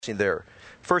there.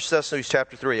 1 Thessalonians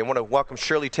chapter 3. I want to welcome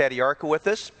Shirley Tadiarca with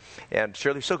us. And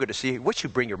Shirley, so good to see you. Wish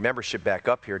you'd bring your membership back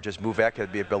up here. Just move back.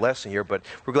 It'd be a blessing here. But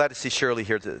we're glad to see Shirley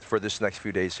here for this next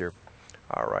few days here.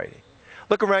 All righty.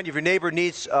 Look around. If your neighbor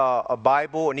needs a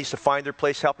Bible and needs to find their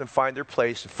place, help them find their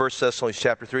place in 1 Thessalonians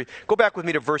chapter 3. Go back with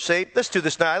me to verse 8. Let's do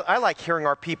this now. I like hearing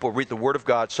our people read the Word of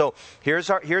God. So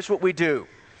here's what we do.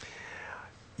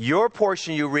 Your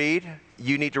portion you read,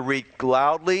 you need to read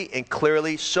loudly and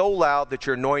clearly, so loud that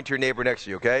you're annoying to your neighbor next to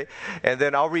you, okay? And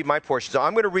then I'll read my portion. So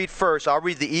I'm going to read first. I'll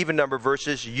read the even number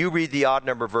verses. You read the odd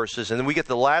number verses. And then we get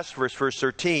the last verse, verse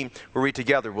 13, we'll read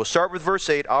together. We'll start with verse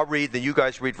 8. I'll read, then you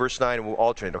guys read verse 9, and we'll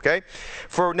alternate, okay?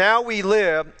 For now we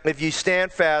live if you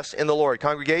stand fast in the Lord.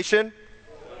 Congregation?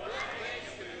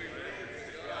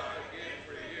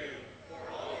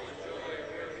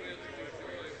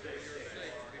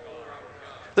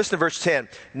 Listen to verse 10.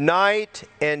 Night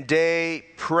and day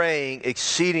praying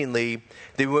exceedingly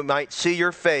that we might see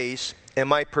your face and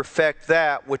might perfect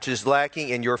that which is lacking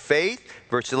in your faith.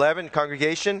 Verse 11,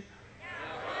 congregation.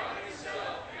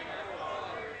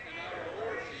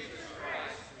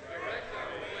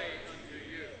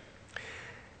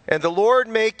 And the Lord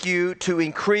make you to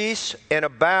increase and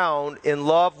abound in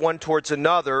love one towards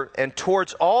another and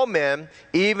towards all men,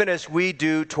 even as we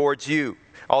do towards you.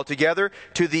 Altogether,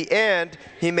 to the end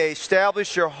he may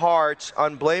establish your hearts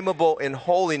unblameable in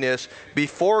holiness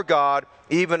before God,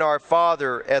 even our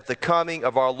Father, at the coming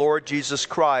of our Lord Jesus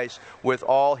Christ with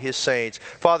all his saints.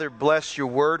 Father, bless your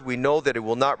word. We know that it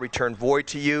will not return void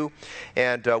to you.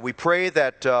 And we pray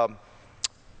that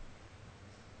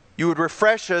you would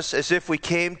refresh us as if we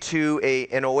came to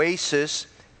an oasis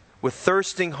with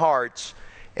thirsting hearts.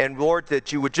 And Lord,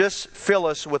 that you would just fill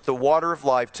us with the water of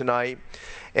life tonight.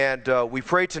 And we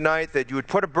pray tonight that you would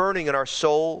put a burning in our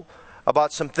soul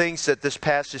about some things that this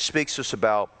passage speaks to us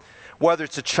about. Whether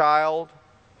it's a child,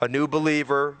 a new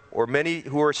believer, or many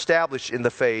who are established in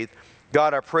the faith,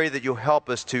 God, I pray that you'll help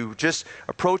us to just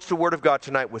approach the Word of God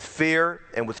tonight with fear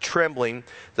and with trembling,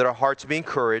 that our hearts be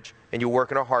encouraged and you'll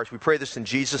work in our hearts. We pray this in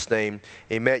Jesus' name.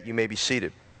 Amen. You may be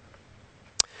seated.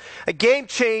 A game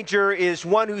changer is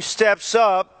one who steps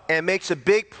up and makes a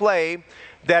big play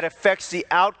that affects the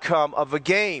outcome of a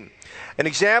game. An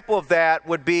example of that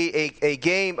would be a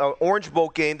game, an Orange Bowl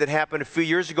game that happened a few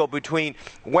years ago between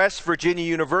West Virginia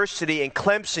University and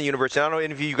Clemson University. I don't know if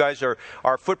any of you guys are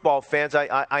football fans.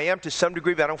 I am to some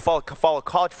degree, but I don't follow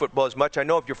college football as much. I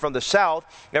know if you're from the South,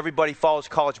 everybody follows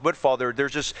college football.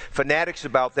 There's just fanatics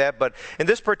about that. But in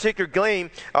this particular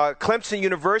game, Clemson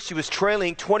University was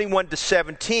trailing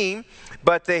 21-17,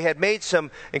 but they had made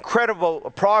some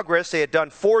incredible progress. They had done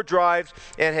 4 drives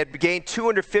and had gained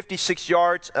 256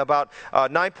 yards, about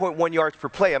 9.1 yards per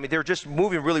play. I mean, they were just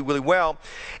moving really, really well.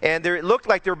 And it looked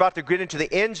like they were about to get into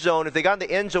the end zone. If they got in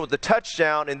the end zone with the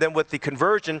touchdown and then with the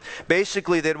conversion,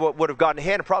 basically they would have gotten a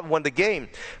hand and probably won the game.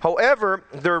 However,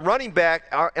 their running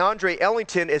back, Andre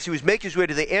Ellington, as he was making his way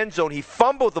to the end zone, he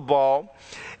fumbled the ball.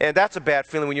 And that's a bad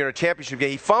feeling when you're in a championship game.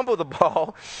 He fumbled the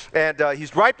ball, and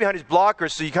he's right behind his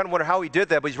blockers, so you kind of wonder how he did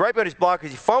that. But he's right behind his blockers.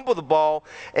 He fumbled the ball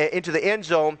into the end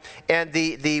zone, and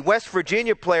the West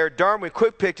Virginia player, Darwin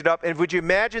Cook, picked it up. And would you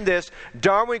imagine this?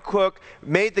 Darwin Cook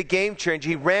made the game change.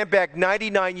 He ran back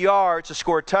 99 yards to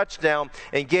score a touchdown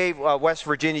and gave West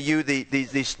Virginia U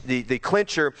the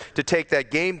clincher to take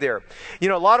that game there. You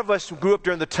know, a lot of us grew up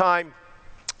during the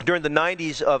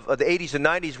 90s, of the 80s and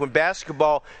 90s, when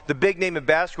basketball, the big name in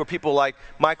basketball, people like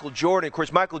Michael Jordan. Of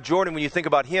course, Michael Jordan, when you think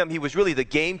about him, he was really the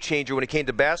game changer when it came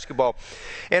to basketball.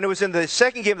 And it was in the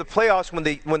second game of the playoffs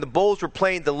when the Bulls were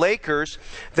playing the Lakers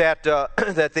that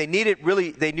they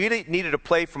needed a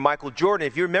play from Michael Jordan.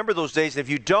 If you remember those days, and if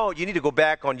you don't, you need to go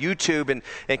back on YouTube and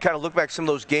kind of look back at some of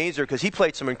those games there, because he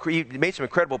made some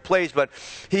incredible plays. But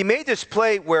he made this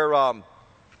play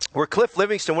where Cliff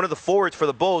Livingston, one of the forwards for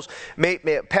the Bulls,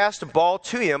 passed the ball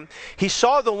to him. He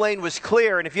saw the lane was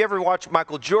clear, and if you ever watch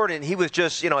Michael Jordan, he was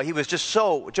just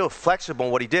so flexible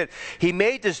in what he did. He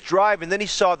made this drive, and then he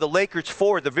saw the Lakers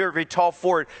forward, the very, very tall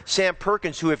forward, Sam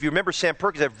Perkins, who, if you remember Sam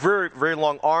Perkins, had very, very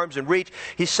long arms and reach.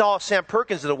 He saw Sam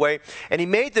Perkins in the way, and he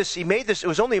made this, it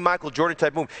was only a Michael Jordan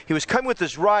type move. He was coming with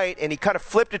his right, and he kind of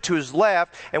flipped it to his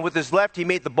left, and with his left, he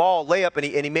made the ball layup, and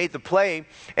he made the play,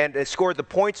 and scored the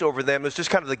points over them. It was just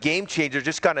kind of the game changer,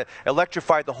 just kind of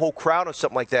electrified the whole crowd or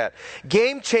something like that.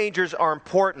 Game changers are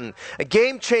important. A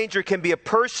game changer can be a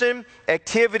person,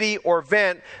 activity, or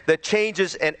event that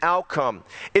changes an outcome.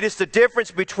 It is the difference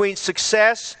between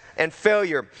success and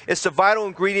failure. It's the vital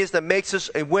ingredients that makes us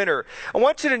a winner. I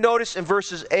want you to notice in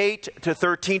verses 8 to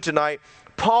 13 tonight,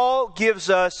 Paul gives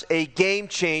us a game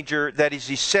changer that is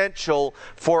essential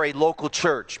for a local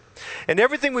church. And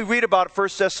everything we read about 1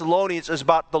 Thessalonians is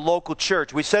about the local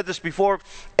church. We said this before.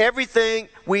 Everything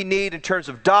we need in terms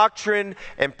of doctrine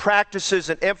and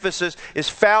practices and emphasis is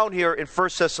found here in 1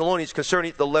 Thessalonians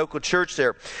concerning the local church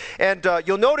there. And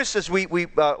you'll notice as we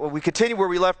continue where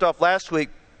we left off last week,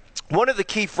 one of the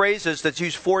key phrases that's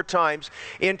used 4 times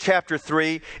in chapter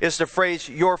 3 is the phrase,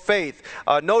 your faith.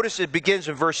 Notice it begins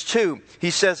in verse 2. He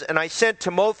says, and I sent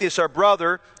Timotheus, our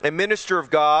brother, a minister of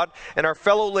God, and our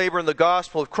fellow laborer in the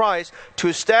gospel of Christ, to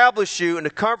establish you and to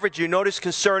comfort you, notice,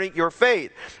 concerning your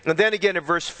faith. And then again in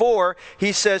verse 4,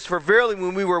 he says, for verily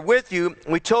when we were with you,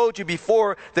 we told you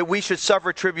before that we should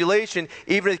suffer tribulation,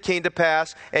 even if it came to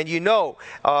pass, and you know.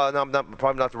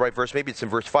 Probably not the right verse, maybe it's in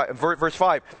verse 5. Verse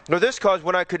 5. For this cause,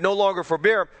 when I could no longer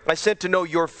forbear, I sent to know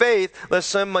your faith, lest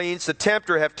some means the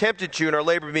tempter have tempted you and our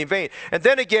labor be in vain. And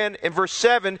then again in verse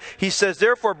 7, he says,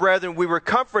 therefore, brethren, we were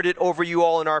comforted over you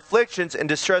all in our afflictions and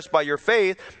distressed by your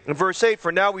faith. In verse 8,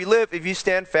 for now we live if you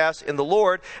stand fast in the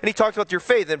Lord. And he talks about your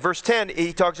faith. In verse 10,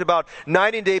 he talks about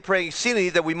night and day praying exceedingly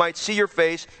that we might see your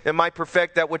face and might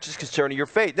perfect that which is concerning your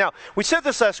faith. Now, we said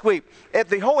this last week.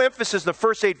 The whole emphasis in the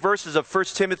first 8 verses of 1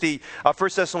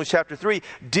 Thessalonians chapter 3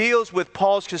 deals with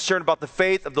Paul's concern about the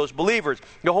faith of those believers.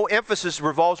 The whole emphasis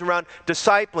revolves around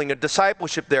discipling and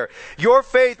discipleship there. Your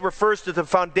faith refers to the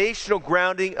foundational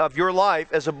grounding of your life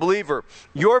as a believer.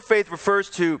 Your faith refers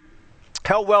to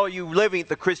how well are you living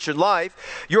the Christian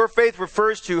life. Your faith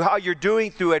refers to how you're doing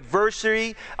through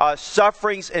adversity,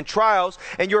 sufferings, and trials.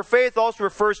 And your faith also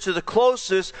refers to the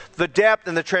closeness, the depth,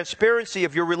 and the transparency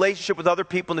of your relationship with other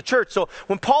people in the church. So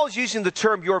when Paul is using the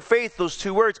term your faith, those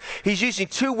 2 words, he's using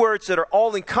 2 words that are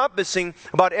all-encompassing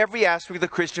about every aspect of the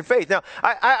Christian faith. Now,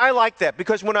 I like that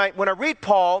because when I read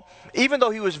Paul, even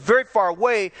though he was very far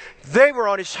away, they were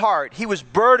on his heart. He was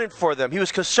burdened for them. He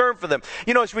was concerned for them.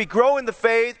 You know, as we grow in the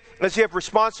faith, as you have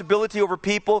responsibility over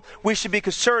people, we should be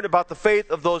concerned about the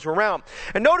faith of those around.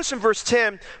 And notice in verse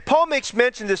 10, Paul makes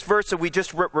mention this verse that we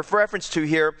just referenced to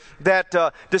here, that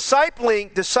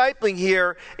discipling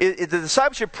here, the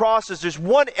discipleship process, there's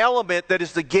one element that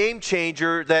is the game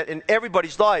changer that in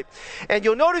everybody's life. And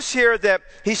you'll notice here that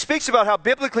he speaks about how,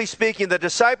 biblically speaking, the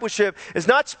discipleship is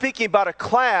not speaking about a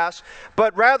class,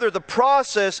 but rather the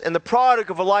process and the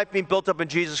product of a life being built up in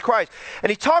Jesus Christ.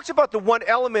 And he talks about the one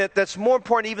element that's more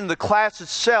important even the class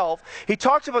itself. He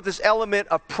talks about this element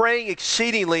of praying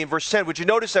exceedingly in verse 10. Would you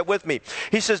notice that with me?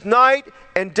 He says, night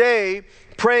and day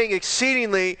praying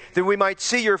exceedingly that we might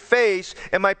see your face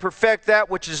and might perfect that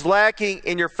which is lacking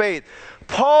in your faith.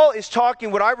 Paul is talking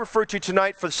what I refer to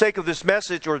tonight for the sake of this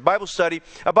message or Bible study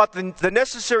about the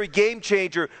necessary game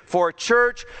changer for a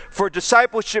church, for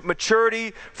discipleship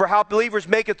maturity, for how believers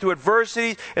make it through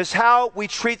adversity, is how we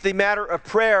treat the matter of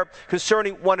prayer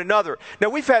concerning one another. Now,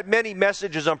 we've had many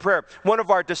messages on prayer. One of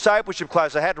our discipleship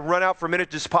classes, I had to run out for a minute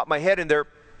to just pop my head in there.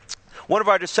 One of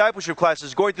our discipleship classes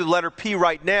is going through the letter P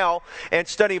right now and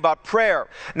studying about prayer.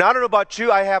 Now, I don't know about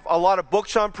you. I have a lot of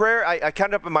books on prayer. I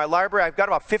counted up in my library. I've got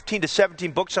about 15 to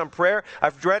 17 books on prayer.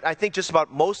 I've read, I think, just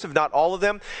about most, if not all of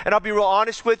them. And I'll be real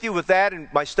honest with you with that and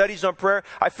my studies on prayer.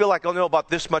 I feel like I know about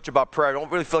this much about prayer. I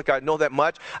don't really feel like I know that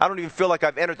much. I don't even feel like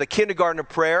I've entered the kindergarten of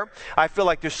prayer. I feel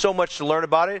like there's so much to learn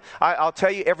about it. I'll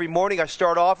tell you, every morning I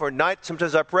start off, or at night,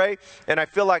 sometimes I pray, and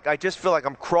I just feel like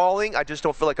I'm crawling. I just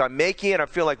don't feel like I'm making it. I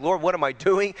feel like, Lord, what am I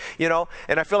doing? You know,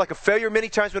 and I feel like a failure many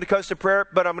times when it comes to prayer.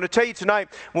 But I'm going to tell you tonight,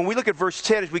 when we look at verse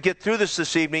 10, as we get through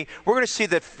this evening, we're going to see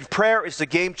that prayer is the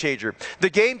game changer. The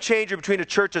game changer between a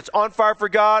church that's on fire for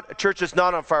God, a church that's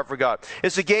not on fire for God.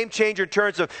 It's a game changer in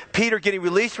terms of Peter getting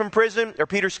released from prison or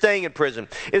Peter staying in prison.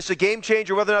 It's a game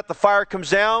changer whether or not the fire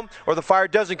comes down or the fire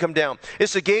doesn't come down.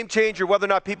 It's a game changer whether or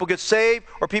not people get saved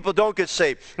or people don't get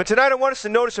saved. And tonight I want us to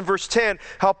notice in verse 10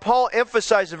 how Paul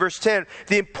emphasized in verse 10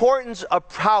 the importance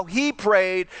of how he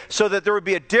prayed so that there would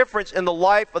be a difference in the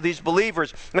life of these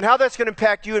believers and how that's going to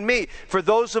impact you and me. For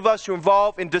those of us who are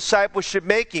involved in discipleship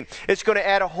making, it's going to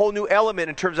add a whole new element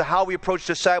in terms of how we approach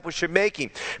discipleship making.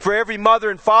 For every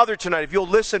mother and father tonight, if you'll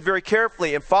listen very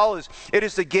carefully and follow this, it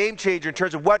is the game changer in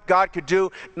terms of what God could do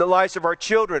in the lives of our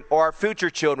children or our future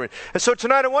children. And so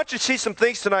tonight I want you to see some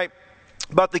things tonight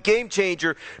about the game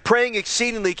changer praying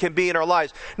exceedingly can be in our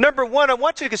lives. Number one, I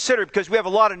want you to consider, because we have a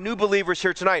lot of new believers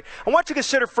here tonight, I want you to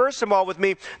consider first of all with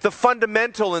me the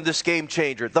fundamental in this game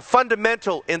changer. The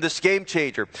fundamental in this game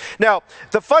changer. Now,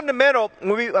 the fundamental,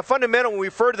 when we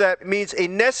refer to that, means a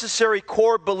necessary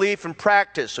core belief and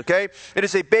practice, okay? It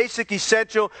is a basic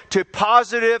essential to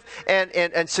positive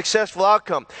and successful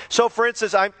outcome. So, for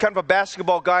instance, I'm kind of a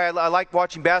basketball guy. I like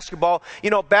watching basketball.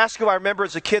 You know, basketball, I remember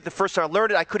as a kid, the first time I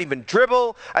learned it, I couldn't even dribble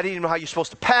dribble. I didn't even know how you're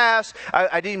supposed to pass.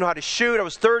 I didn't even know how to shoot. I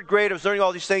was third grade. I was learning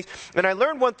all these things. And I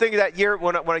learned one thing that year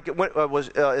when I was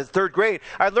in third grade.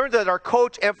 I learned that our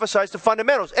coach emphasized the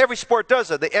fundamentals. Every sport does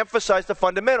that. They emphasize the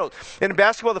fundamentals. And in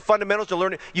basketball, the fundamentals are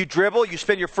learning. You dribble. You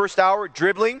spend your first hour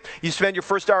dribbling. You spend your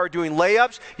first hour doing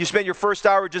layups. You spend your first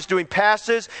hour just doing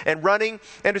passes and running.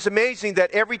 And it's amazing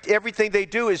that everything they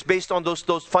do is based on those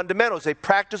fundamentals. They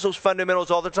practice those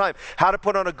fundamentals all the time. How to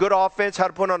put on a good offense, how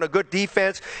to put on a good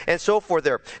defense, and so forth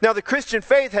there. Now, the Christian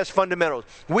faith has fundamentals.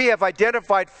 We have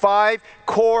identified 5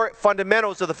 core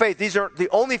fundamentals of the faith. These aren't the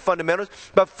only fundamentals,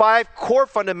 but 5 core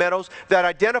fundamentals that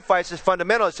identifies as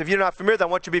fundamentalists. If you're not familiar with that, I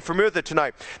want you to be familiar with it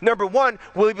tonight. Number 1,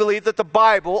 we believe that the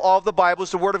Bible, all of the Bible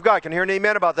is the Word of God. Can I hear an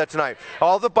amen about that tonight?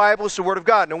 All the Bible is the Word of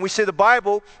God. And when we say the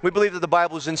Bible, we believe that the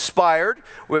Bible is inspired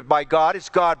by God. It's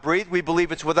God-breathed. We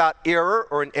believe it's without error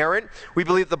or inerrant. We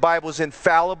believe the Bible is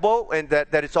infallible and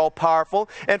that it's all powerful.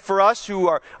 And for us who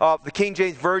are the King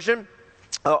James Version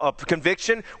of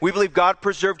conviction, we believe God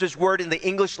preserved His Word in the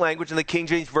English language in the King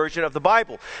James Version of the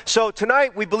Bible. So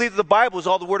tonight we believe that the Bible is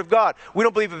all the Word of God. We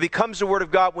don't believe it becomes the Word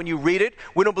of God when you read it.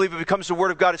 We don't believe it becomes the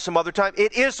Word of God at some other time.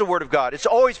 It is the Word of God. It's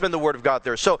always been the Word of God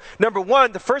there. So number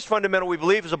 1, the first fundamental we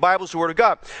believe is the Bible is the Word of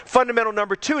God. Fundamental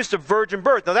number 2 is the virgin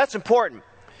birth. Now that's important.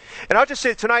 And I'll just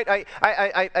say tonight,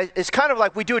 it's kind of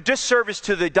like we do a disservice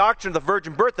to the doctrine of the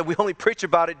virgin birth that we only preach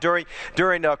about it during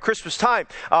Christmas time.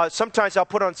 Sometimes I'll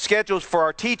put on schedules for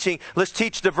our teaching. Let's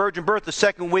teach the virgin birth the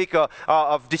second week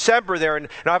of December there. And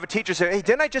I have a teacher say, hey,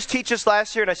 didn't I just teach this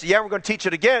last year? And I said, yeah, we're going to teach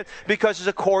it again because it's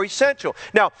a core essential.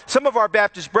 Now, some of our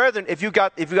Baptist brethren, if you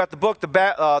got the book,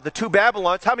 the Two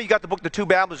Babylons, how many of you got the book, The Two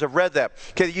Babylons, have read that?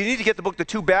 Okay, you need to get the book, The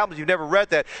Two Babylons. You've never read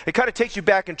that. It kind of takes you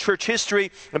back in church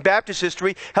history and Baptist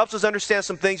history, helps us understand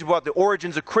some things about the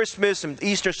origins of Christmas and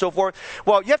Easter and so forth.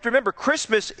 Well, you have to remember,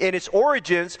 Christmas in its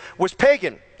origins was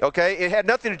pagan. Okay, it had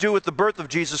nothing to do with the birth of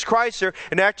Jesus Christ there,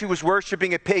 and actually was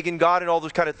worshiping a pagan god and all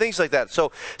those kind of things like that.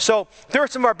 So there are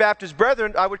some of our Baptist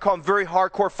brethren, I would call them very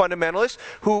hardcore fundamentalists,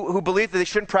 who believe that they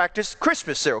shouldn't practice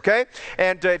Christmas there. Okay,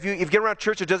 and if you get around a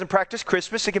church that doesn't practice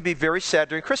Christmas, it can be very sad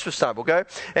during Christmas time. Okay,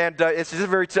 and it's just a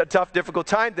very tough, difficult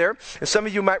time there. And some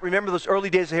of you might remember those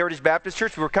early days of Heritage Baptist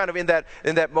Church. We were kind of in that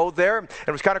mode there, and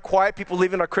it was kind of quiet. People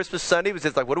leaving on Christmas Sunday. It was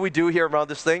just like, what do we do here around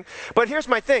this thing? But here's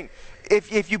my thing.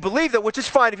 If you believe that, which is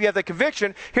fine if you have that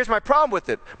conviction, here's my problem with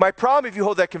it. My problem if you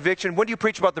hold that conviction, when do you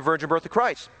preach about the virgin birth of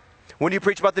Christ? When do you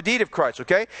preach about the deed of Christ,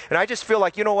 okay? And I just feel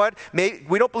like, you know what?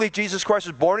 We don't believe Jesus Christ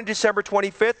was born on December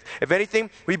 25th. If anything,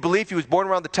 we believe He was born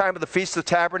around the time of the Feast of the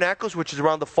Tabernacles, which is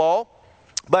around the fall.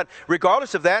 But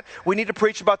regardless of that, we need to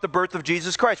preach about the birth of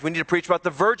Jesus Christ. We need to preach about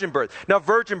the virgin birth. Now,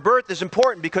 virgin birth is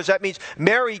important because that means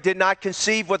Mary did not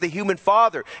conceive with a human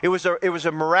father. It was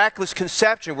a miraculous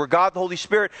conception where God, the Holy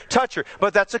Spirit, touched her.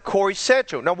 But that's a core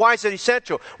essential. Now, why is that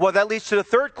essential? Well, that leads to the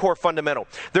third core fundamental.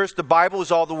 There's the Bible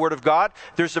is all the Word of God.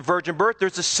 There's the virgin birth.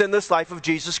 There's the sinless life of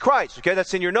Jesus Christ. Okay,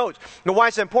 that's in your notes. Now, why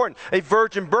is that important? A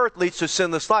virgin birth leads to a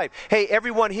sinless life. Hey,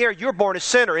 everyone here, you're born a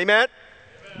sinner. Amen?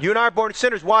 You and I are born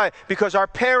sinners. Why? Because our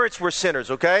parents were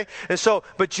sinners, okay? And so,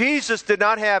 but Jesus did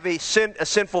not have a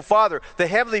sinful father. The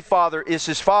Heavenly Father is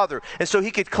His Father. And so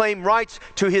He could claim rights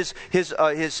to his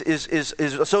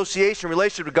association,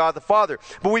 relationship with God the Father.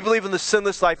 But we believe in the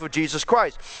sinless life of Jesus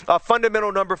Christ.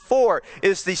 Fundamental number 4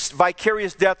 is the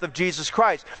vicarious death of Jesus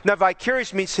Christ. Now,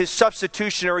 vicarious means His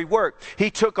substitutionary work.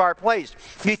 He took our place.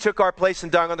 He took our place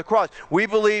and died on the cross. We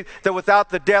believe that without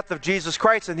the death of Jesus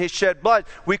Christ and His shed blood,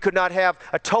 we could not have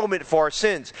atonement for our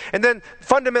sins. And then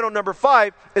fundamental number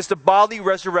 5 is the bodily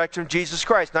resurrection of Jesus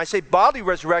Christ. Now I say bodily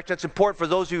resurrection, that's important for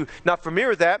those who are not familiar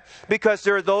with that, because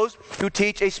there are those who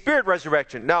teach a spirit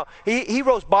resurrection. Now, he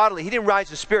rose bodily. He didn't rise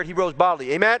in spirit, He rose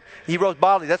bodily. Amen? He rose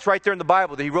bodily. That's right there in the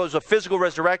Bible, that He rose a physical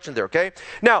resurrection there, okay?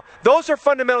 Now, those are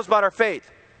fundamentals about our faith.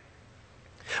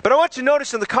 But I want you to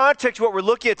notice in the context of what we're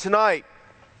looking at tonight,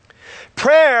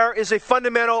 prayer is a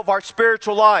fundamental of our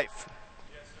spiritual life.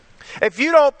 If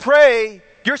you don't pray,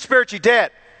 you're spiritually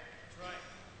dead.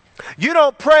 You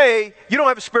don't pray, you don't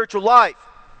have a spiritual life.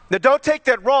 Now, don't take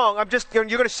that wrong. You're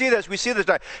going to see this. We see this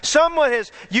tonight. Someone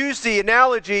has used the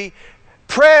analogy,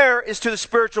 prayer is to the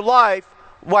spiritual life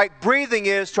like breathing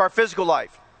is to our physical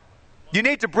life. You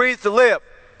need to breathe to live.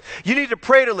 You need to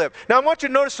pray to live. Now, I want you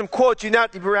to notice some quotes. You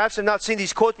perhaps have not seen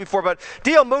these quotes before, but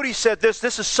D.L. Moody said this.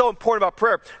 This is so important about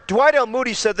prayer. Dwight L.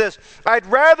 Moody said this: I'd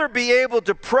rather be able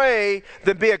to pray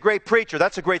than be a great preacher.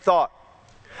 That's a great thought.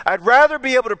 I'd rather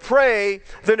be able to pray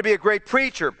than to be a great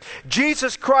preacher.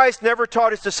 Jesus Christ never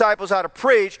taught his disciples how to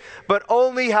preach, but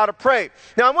only how to pray.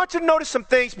 Now, I want you to notice some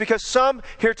things, because some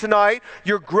here tonight,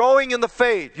 you're growing in the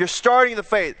faith. You're starting the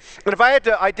faith. And if I had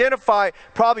to identify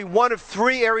probably one of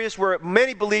three areas where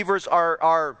many believers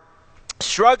are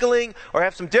struggling or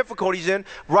have some difficulties in,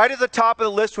 right at the top of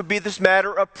the list would be this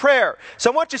matter of prayer.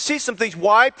 So I want you to see some things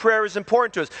why prayer is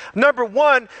important to us. Number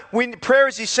one, prayer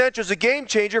is essential as a game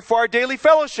changer for our daily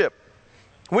fellowship.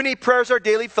 We need prayer as our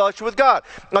daily fellowship with God.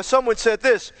 Now, someone said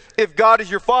this: if God is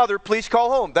your father, please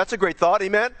call home. That's a great thought,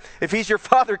 amen? If he's your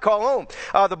father, call home.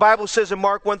 The Bible says in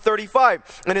Mark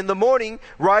 1:35, and in the morning,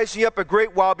 rising up a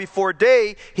great while before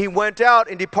day, he went out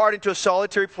and departed to a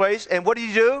solitary place. And what did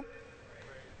he do?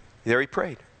 There he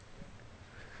prayed.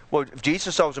 Well, if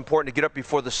Jesus thought it was important to get up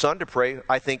before the sun to pray,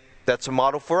 I think that's a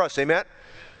model for us. Amen?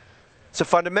 It's a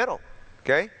fundamental,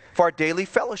 okay, for our daily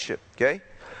fellowship, okay?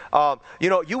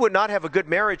 You would not have a good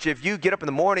marriage if you get up in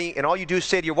the morning and all you do is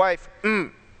say to your wife,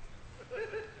 and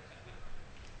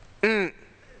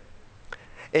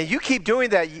you keep doing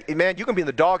that, man, you can be in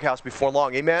the doghouse before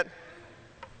long. Amen?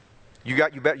 You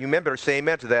men better say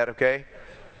amen to that, okay?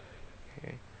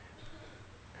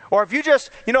 Or if you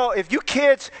just, if you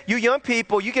kids, you young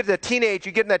people, you get in that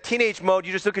teenage mode,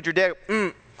 you just look at your dad,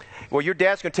 well, your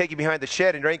dad's going to take you behind the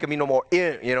shed and there ain't going to be no more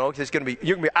because it's going to be,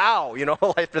 you're going to be, ow,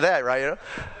 after that, right,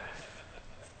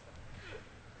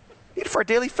 Need it for our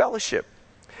daily fellowship.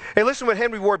 Hey, listen to what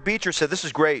Henry Ward Beecher said. This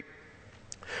is great.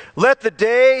 Let the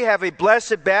day have a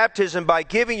blessed baptism by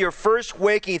giving your first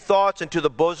waking thoughts into the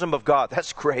bosom of God.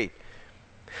 That's great.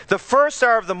 The first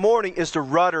hour of the morning is the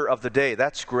rudder of the day.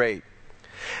 That's great.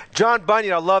 John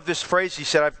Bunyan, I love this phrase he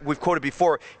said, we've quoted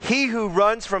before. He who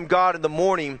runs from God in the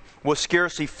morning will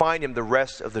scarcely find him the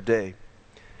rest of the day.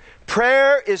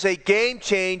 Prayer is a game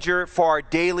changer for our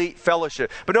daily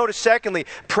fellowship. But notice, secondly,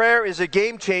 prayer is a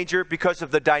game changer because of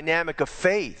the dynamic of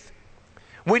faith.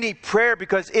 We need prayer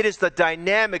because it is the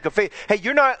dynamic of faith. Hey,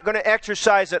 you're not going to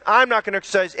exercise it. I'm not going to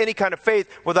exercise any kind of faith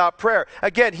without prayer.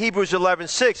 Again, Hebrews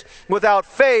 11:6. Without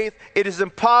faith, it is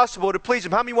impossible to please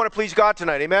Him. How many want to please God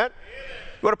tonight? Amen?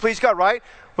 You want to please God, right?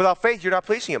 Without faith, you're not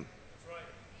pleasing Him.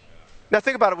 Now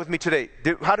think about it with me today.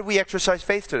 How do we exercise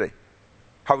faith today?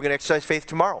 How are we going to exercise faith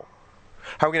tomorrow?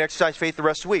 How are we going to exercise faith the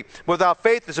rest of the week? Without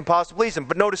faith, it's impossible to please Him.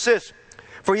 But notice this.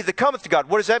 For he that cometh to God,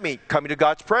 what does that mean? Coming to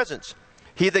God's presence.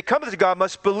 He that cometh to God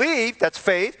must believe, that's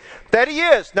faith, that He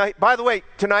is. Now, by the way,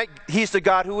 tonight, He's the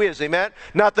God who is, amen?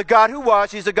 Not the God who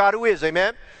was, He's the God who is,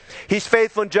 amen? He's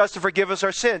faithful and just to forgive us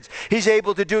our sins. He's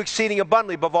able to do exceeding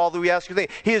abundantly above all that we ask or think.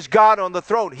 He is God on the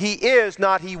throne. He is,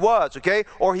 not He was, okay?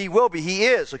 Or He will be. He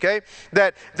is, okay?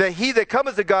 That he that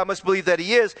cometh to God must believe that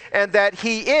He is, and that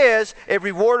He is a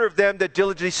rewarder of them that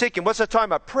diligently seek Him. What's that talking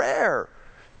about? Prayer.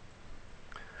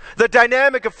 The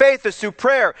dynamic of faith is through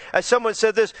prayer. As someone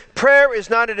said this, prayer is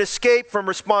not an escape from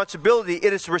responsibility.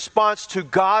 It is a response to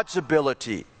God's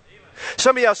ability.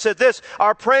 Somebody else said this,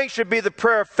 our praying should be the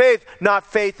prayer of faith, not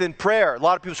faith in prayer. A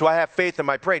lot of people say, well, I have faith in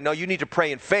my praying. No, you need to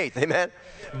pray in faith. Amen?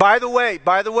 By the way,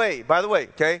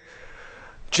 okay?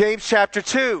 James chapter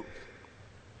 2.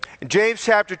 In James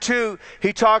chapter 2,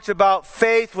 he talks about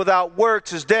faith without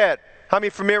works is dead. How many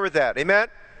are familiar with that? Amen?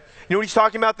 You know what he's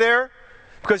talking about there?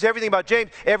 Because everything about James,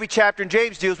 every chapter in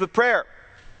James deals with prayer.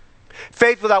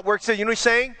 Faith without works, you know what he's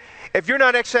saying? If you're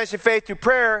not exercising faith through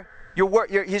prayer,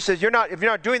 he says, if you're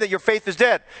not doing that, your faith is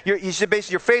dead. He said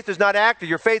basically your faith is not active.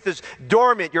 Your faith is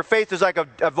dormant. Your faith is like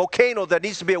a volcano that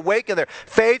needs to be awakened there.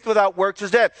 Faith without works is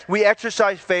dead. We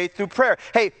exercise faith through prayer.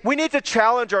 Hey, we need to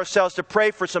challenge ourselves to pray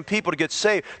for some people to get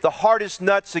saved. The hardest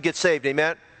nuts to get saved,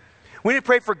 amen? We need to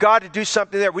pray for God to do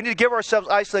something there. We need to give ourselves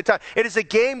isolated time. It is a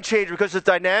game changer because it's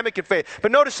dynamic in faith.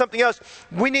 But notice something else.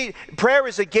 Prayer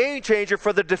is a game changer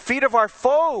for the defeat of our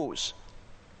foes.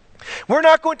 We're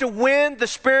not going to win the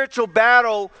spiritual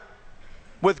battle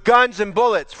with guns and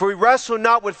bullets, for we wrestle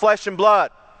not with flesh and blood,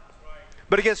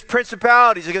 but against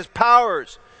principalities, against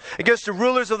powers, against the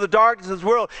rulers of the darkness of this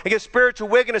world, against spiritual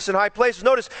wickedness in high places.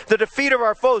 Notice the defeat of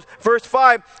our foes. Verse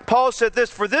 5, Paul said this,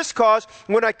 for this cause,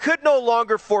 when I could no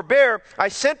longer forbear, I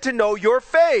sent to know your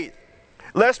faith,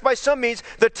 lest by some means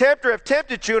the tempter have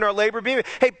tempted you in our labor being.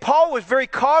 Hey, Paul was very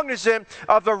cognizant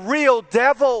of the real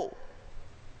devil.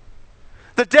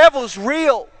 The devil is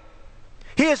real.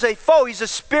 He is a foe. He's a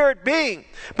spirit being,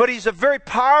 but he's a very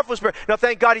powerful spirit. Now,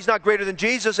 thank God he's not greater than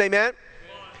Jesus, amen?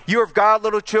 You are of God,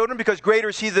 little children, because greater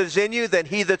is He that is in you than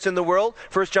he that's in the world.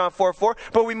 1 John 4:4.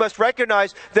 But we must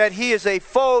recognize that he is a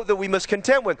foe that we must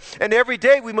contend with. And every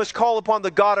day we must call upon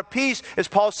the God of peace. As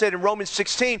Paul said in Romans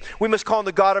 16, we must call on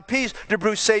the God of peace to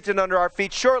bruise Satan under our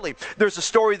feet shortly. There's a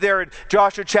story there in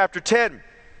Joshua chapter 10.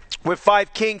 With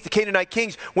 5 kings, the Canaanite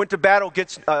kings went to battle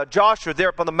against Joshua there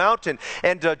up on the mountain.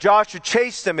 And Joshua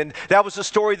chased them. And that was the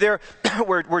story there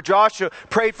where Joshua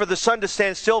prayed for the sun to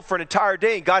stand still for an entire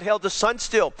day. And God held the sun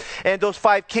still. And those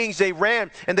 5 kings, they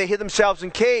ran and they hid themselves in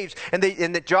caves.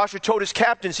 And Joshua told his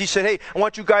captains, he said, hey, I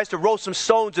want you guys to roll some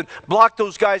stones and block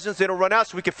those guys in so they don't run out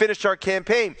so we can finish our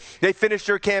campaign. They finished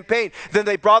their campaign. Then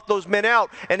they brought those men out.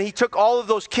 And he took all of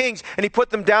those kings and he put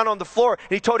them down on the floor.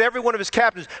 And he told every one of his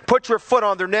captains, put your foot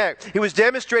on their neck. He was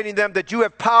demonstrating them that you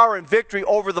have power and victory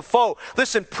over the foe.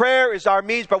 Listen, prayer is our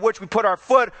means by which we put our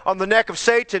foot on the neck of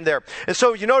Satan there. And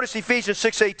so you notice Ephesians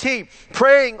 6:18,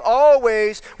 praying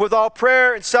always with all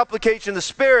prayer and supplication in the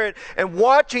Spirit, and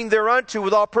watching thereunto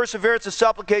with all perseverance and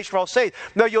supplication for all saints.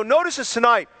 Now you'll notice this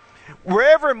tonight.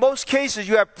 Wherever in most cases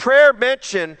you have prayer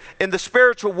mentioned in the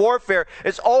spiritual warfare,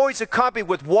 it's always accompanied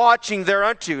with watching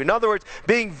thereunto. In other words,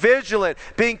 being vigilant,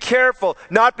 being careful,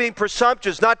 not being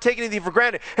presumptuous, not taking anything for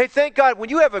granted. Hey, thank God, when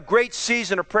you have a great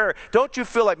season of prayer, don't you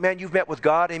feel like, man, you've met with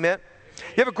God? Amen?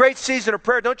 You have a great season of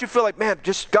prayer. Don't you feel like, man,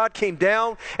 just God came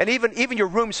down and even your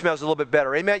room smells a little bit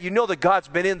better. Amen. You know that God's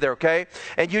been in there, okay?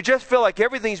 And you just feel like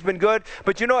everything's been good.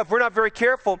 But you know, if we're not very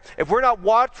careful, if we're not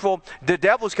watchful, the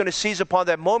devil's going to seize upon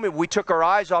that moment. We took our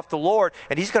eyes off the Lord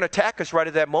and he's going to attack us right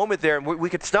at that moment there and we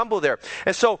could stumble there.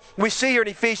 And so we see here in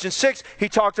Ephesians 6, he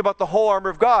talked about the whole armor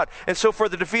of God. And so for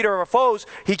the defeat of our foes,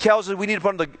 he tells us we need to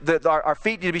put on our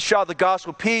feet need to be shod with the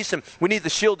gospel of peace, and we need the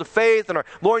shield of faith, and our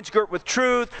loins girt with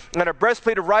truth, and our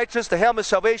breastplate of righteousness, the helmet of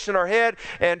salvation in our head,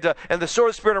 and the sword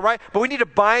of the Spirit in our right. But we need to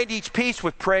bind each piece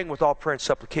with praying with all prayer and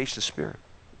supplication of the Spirit.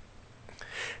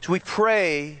 So we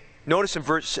pray, notice in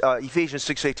Ephesians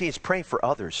 6:18, it's praying for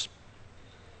others.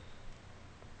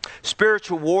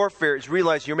 Spiritual warfare is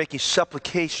realizing you're making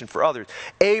supplication for others.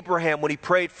 Abraham, when he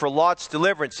prayed for Lot's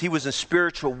deliverance, he was in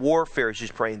spiritual warfare as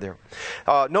he's praying there.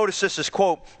 Notice this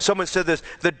quote. Someone said this,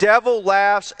 the devil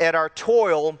laughs at our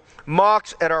toil,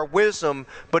 mocks at our wisdom,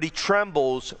 but he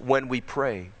trembles when we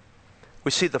pray.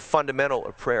 We see the fundamental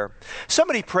of prayer.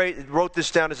 Somebody wrote this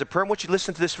down as a prayer. I want you to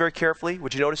listen to this very carefully.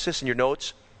 Would you notice this in your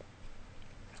notes?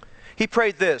 He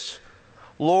prayed this,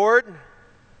 Lord,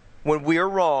 when we are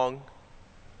wrong,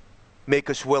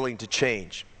 make us willing to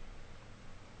change.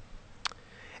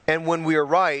 And when we are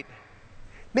right,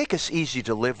 make us easy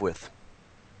to live with.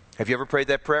 Have you ever prayed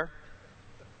that prayer?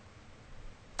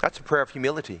 That's a prayer of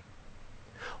humility.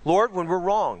 Lord, when we're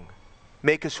wrong,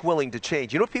 make us willing to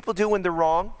change. You know what people do when they're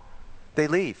wrong? They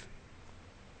leave.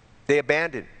 They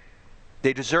abandon.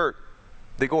 They desert.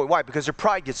 They go away. Why? Because their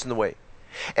pride gets in the way.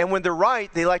 And when they're right,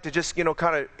 they like to just,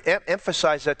 kind of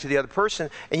emphasize that to the other person.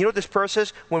 And you know what this prayer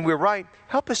says? When we're right,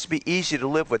 help us to be easy to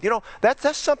live with.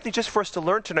 That's something just for us to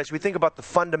learn tonight as we think about the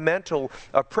fundamental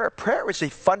of prayer. Prayer is a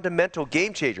fundamental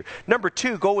game changer. Number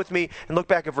 2, go with me and look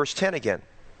back at verse 10 again.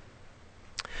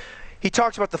 He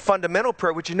talks about the fundamental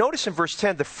prayer. Would you notice in verse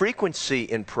 10 the frequency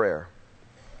in prayer?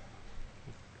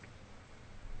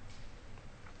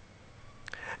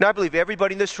 Now, I believe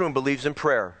everybody in this room believes in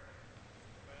prayer.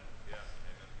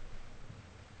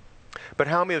 But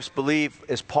how many of us believe,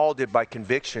 as Paul did by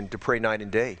conviction, to pray night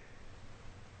and day?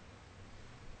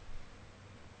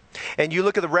 And you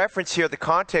look at the reference here, the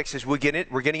context is we're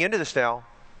getting into this now.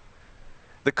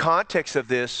 The context of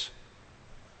this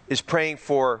is praying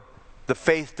for the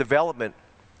faith development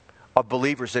of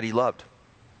believers that he loved.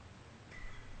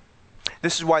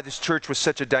 This is why this church was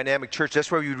such a dynamic church.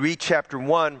 That's why we read chapter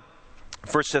 1,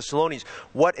 1 Thessalonians.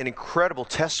 What an incredible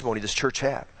testimony this church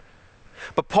had.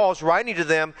 But Paul's writing to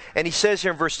them, and he says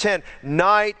here in verse 10,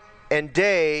 night and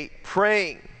day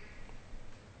praying.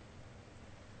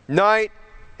 Night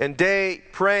and day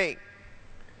praying.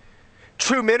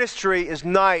 True ministry is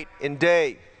night and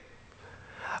day.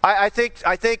 I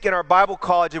think in our Bible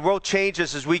college, the world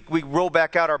changes as we roll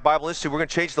back out our Bible Institute. We're going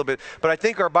to change a little bit. But I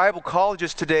think our Bible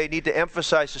colleges today need to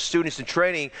emphasize to students in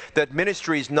training that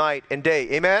ministry is night and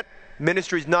day. Amen?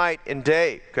 Ministry is night and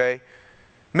day, okay?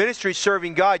 Ministry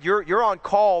serving God, you're on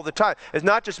call all the time. It's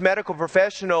not just medical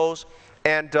professionals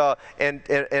and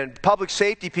public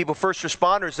safety people, first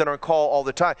responders that are on call all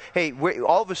the time. Hey,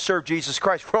 all of us serve Jesus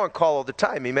Christ. We're on call all the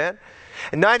time, amen?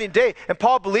 And night and day. And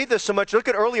Paul believed this so much. Look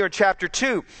at earlier in chapter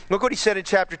 2. Look what he said in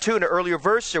chapter 2 in an earlier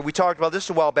verse here. We talked about this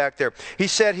a while back there. He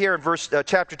said here in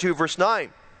chapter 2, verse 9.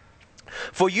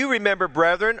 For you remember,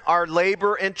 brethren, our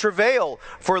labor and travail,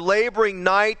 for laboring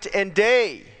night and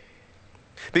day.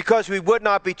 Because we would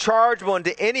not be chargeable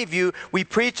unto any of you, we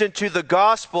preach unto the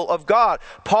gospel of God.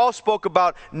 Paul spoke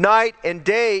about night and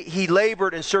day he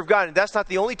labored and served God. And that's not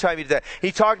the only time he did that.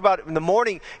 He talked about in the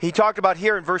morning, he talked about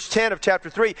here in verse 10 of chapter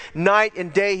 3, night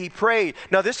and day he prayed.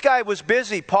 Now this guy was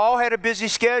busy. Paul had a busy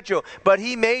schedule, but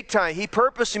he made time. He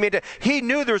purposely made time. He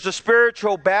knew there was a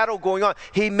spiritual battle going on.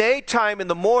 He made time in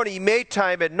the morning. He made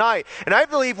time at night. And I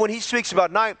believe when he speaks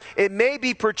about night, it may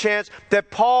be perchance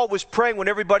that Paul was praying when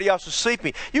everybody else was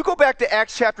sleeping. You go back to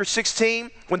Acts chapter 16,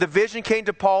 when the vision came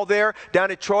to Paul there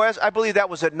down at Troas. I believe that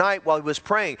was at night while he was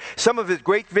praying. Some of his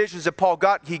great visions that Paul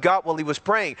got, he got while he was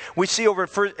praying. We see over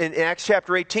in Acts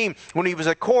chapter 18, when he was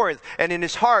at Corinth, and in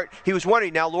his heart, he was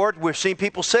wondering, now, Lord, we're seeing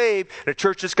people saved, the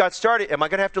church just got started. Am I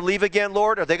going to have to leave again,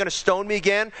 Lord? Are they going to stone me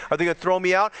again? Are they going to throw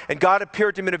me out? And God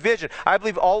appeared to him in a vision. I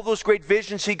believe all those great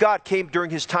visions he got came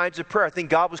during his times of prayer. I think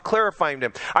God was clarifying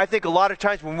them. I think a lot of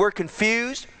times when we're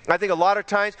confused, I think a lot of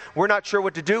times we're not sure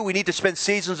what to do. We need to spend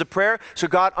seasons of prayer so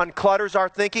God unclutters our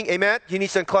thinking. Amen? He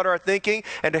needs to unclutter our thinking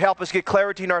and to help us get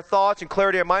clarity in our thoughts and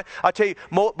clarity in our mind. I'll tell you,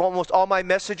 almost all my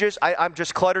messages, I'm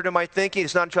just cluttered in my thinking.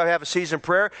 It's not until I have a season of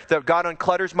prayer that God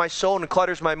unclutters my soul and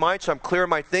unclutters my mind, so I'm clear in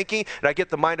my thinking and I get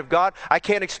the mind of God. I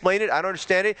can't explain it. I don't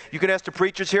understand it. You can ask the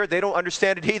preachers here. They don't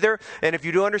understand it either. And if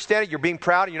you do understand it, you're being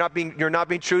proud and you're not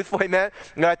being truthful. Amen?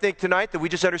 And I think tonight that we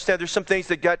just understand there's some things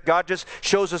that God just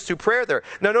shows us through prayer there.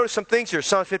 Now notice some things here.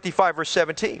 Psalm 55 verse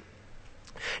 17.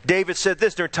 David said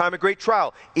this during time of great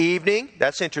trial. Evening,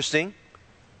 that's interesting.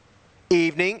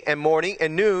 Evening and morning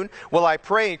and noon will I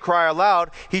pray and cry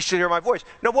aloud, he should hear my voice.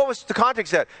 Now what was the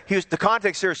context of that? The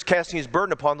context here is casting his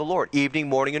burden upon the Lord. Evening,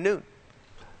 morning, and noon.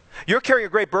 You're carrying a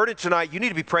great burden tonight. You need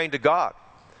to be praying to God.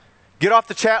 Get off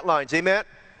the chat lines. Amen?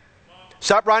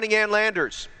 Stop writing Ann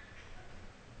Landers.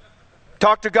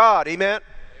 Talk to God. Amen?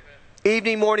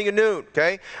 Evening, morning, and noon,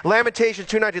 okay? Lamentations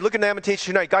 2:19. Look at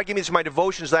Lamentations 2:19. God gave me this in my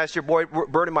devotions last year. Boy, it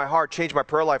burned in my heart. Changed my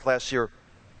prayer life last year.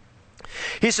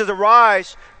 He says,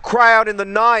 arise, cry out in the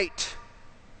night.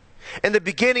 And the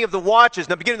beginning of the watches.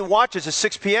 Now, the beginning of the watches is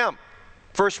 6 p.m.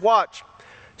 First watch.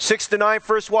 6 to 9,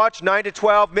 first watch. 9 to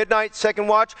 12, midnight, second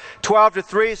watch. 12 to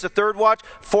 3 is the third watch.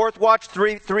 Fourth watch,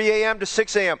 3 a.m. to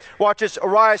 6 a.m. Watches,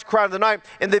 arise, cry in the night.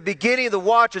 In the beginning of the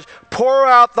watches, pour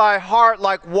out thy heart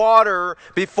like water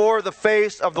before the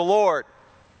face of the Lord.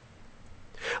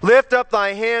 Lift up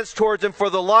thy hands towards him for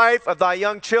the life of thy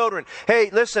young children. Hey,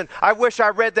 listen, I wish I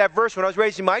read that verse when I was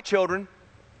raising my children.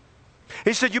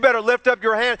 He said, you better lift up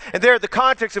your hand. And there, the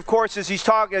context, of course, is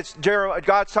God's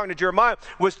talking to Jeremiah,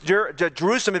 was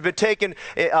Jerusalem had been taken,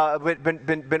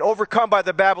 been overcome by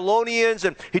the Babylonians,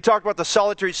 and he talked about the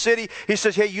solitary city. He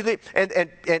says, hey, you leave,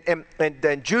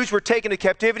 and Jews were taken to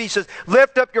captivity. He says,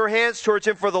 lift up your hands towards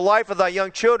him for the life of thy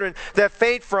young children that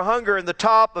faint for hunger in the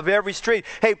top of every street.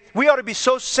 Hey, we ought to be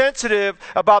so sensitive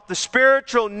about the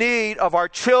spiritual need of our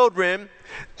children,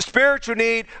 spiritual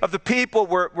need of the people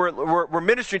we're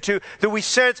ministering to, that we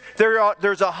sense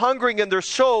there's a hungering in their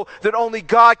soul that only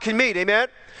God can meet. Amen?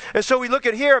 And so we look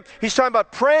at here, he's talking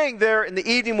about praying there in the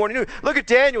evening, morning, noon. Look at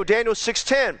Daniel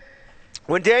 6:10.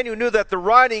 When Daniel knew that the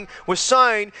writing was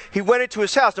signed, he went into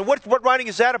his house. Now what writing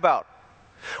is that about?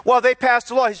 Well, they passed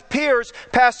the law. His peers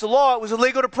passed the law. It was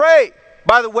illegal to pray.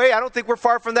 By the way, I don't think we're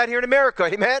far from that here in America.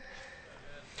 Amen?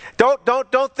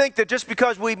 Don't think that just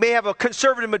because we may have a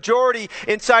conservative majority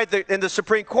in the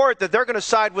Supreme Court that they're going to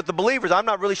side with the believers. I'm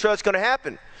not really sure that's going to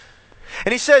happen.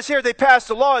 And he says here they passed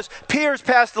the law. His peers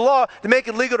passed the law to make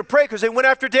it legal to pray because they went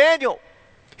after Daniel.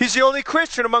 He's the only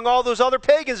Christian among all those other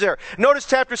pagans there. Notice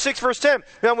chapter 6, verse 10.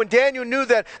 Now when Daniel knew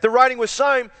that the writing was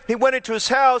signed, he went into his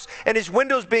house, and his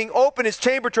windows being open, his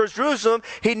chamber towards Jerusalem,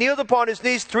 he kneeled upon his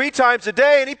knees 3 times a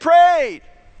day, and he prayed.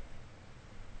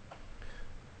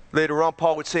 Later on,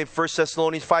 Paul would say in 1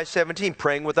 Thessalonians 5:17,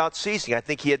 praying without ceasing. I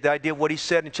think he had the idea of what he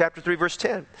said in chapter 3, verse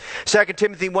 10. 2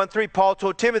 Timothy 1:3, Paul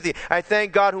told Timothy, I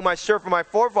thank God whom I serve for my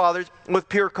forefathers with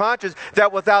pure conscience,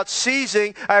 that without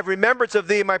ceasing I have remembrance of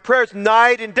thee in my prayers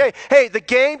night and day. Hey, the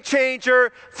game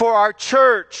changer for our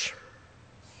church,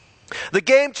 the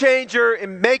game changer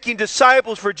in making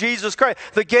disciples for Jesus Christ,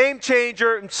 the game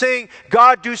changer in seeing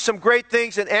God do some great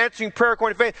things and answering prayer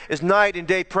according to faith is night and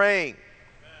day praying.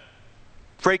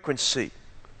 Frequency.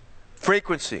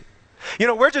 You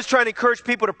know, we're just trying to encourage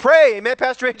people to pray. Amen,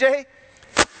 Pastor AJ?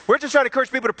 We're just trying to encourage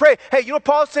people to pray. Hey, you know what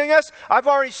Paul's saying us? I've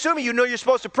already assumed you know you're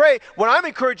supposed to pray. What I'm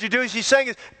encouraging you to do is he's saying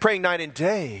is praying night and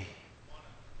day.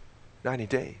 Night and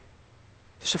day.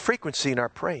 There's a frequency in our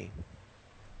praying.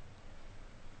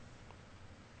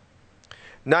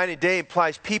 Night and day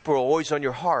implies people are always on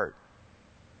your heart.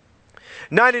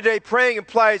 Night and day praying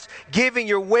implies giving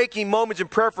your waking moments in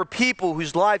prayer for people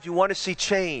whose lives you want to see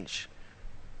change.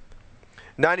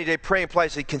 90-day prayer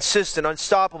implies a consistent,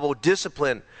 unstoppable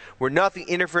discipline where nothing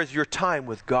interferes with your time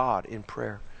with God in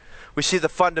prayer. We see the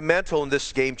fundamental in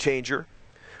this game changer.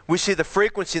 We see the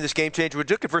frequency in this game changer. We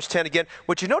look at verse 10 again.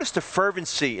 Would you notice the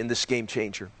fervency in this game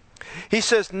changer? He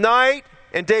says night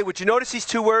and day. Would you notice these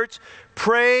two words?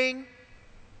 Praying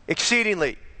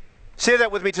exceedingly. Say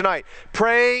that with me tonight.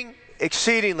 Praying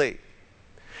exceedingly.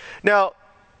 Now,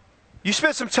 you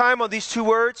spend some time on these two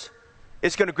words,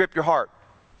 it's going to grip your heart.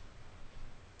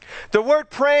 The word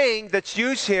praying that's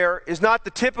used here is not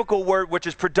the typical word which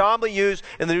is predominantly used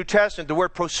in the New Testament, the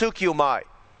word prosukiomai.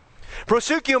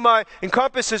 Prosukiomai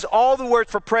encompasses all the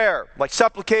words for prayer, like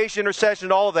supplication,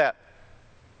 intercession, all of that.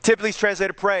 Typically it's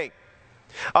translated praying.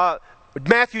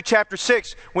 Matthew chapter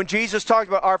 6, when Jesus talked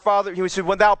about our Father, he said,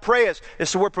 when thou prayest,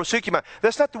 it's the word prosukiomai.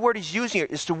 That's not the word he's using here.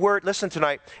 It's the word, listen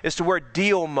tonight, it's the word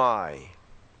diomai.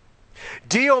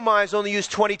 Diomai is only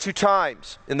used 22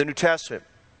 times in the New Testament.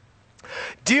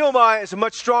 Diomai is a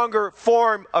much stronger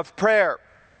form of prayer.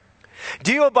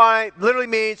 Diomai literally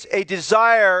means a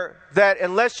desire that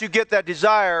unless you get that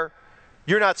desire,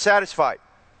 you're not satisfied.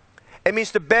 It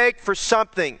means to beg for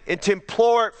something and to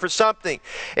implore for something.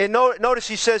 And notice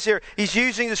he says here, he's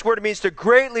using this word, it means to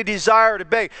greatly desire to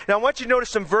beg. Now I want you to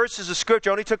notice some verses of Scripture.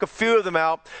 I only took a few of them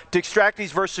out to extract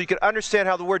these verses so you can understand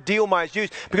how the word diomai is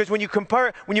used. Because when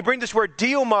you bring this word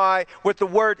diomai with the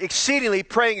word exceedingly,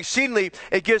 praying exceedingly,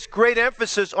 it gives great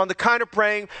emphasis on the kind of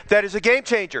praying that is a game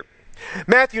changer.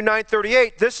 Matthew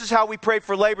 9:38, this is how we pray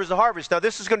for laborers of harvest. Now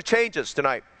this is going to change us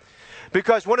tonight.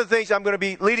 Because one of the things I'm going to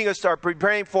be leading us to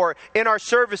preparing for in our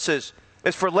services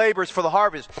is for laborers for the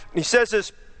harvest. He says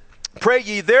this, pray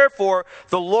ye therefore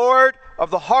the Lord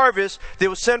of the harvest that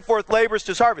will send forth laborers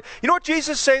to his harvest. You know what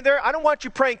Jesus is saying there? I don't want you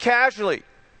praying casually.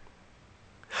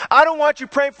 I don't want you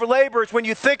praying for laborers when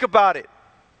you think about it.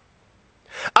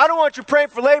 I don't want you praying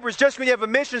for laborers just when you have a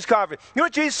missions conference. You know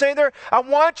what Jesus is saying there? I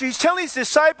want you, he's telling his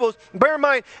disciples, bear in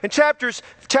mind, in chapter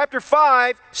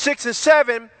 5, 6, and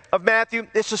 7, of Matthew,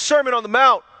 it's a Sermon on the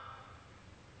Mount.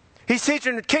 He's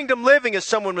teaching kingdom living, as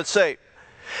someone would say.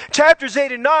 Chapters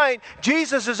 8 and 9,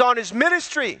 Jesus is on his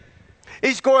ministry.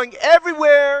 He's going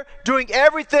everywhere, doing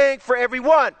everything for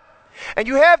everyone. And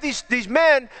you have these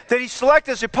men that he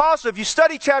selected as apostles. If you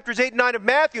study chapters 8 and 9 of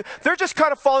Matthew, they're just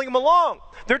kind of following him along.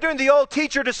 They're doing the old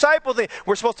teacher-disciple thing.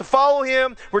 We're supposed to follow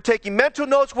him. We're taking mental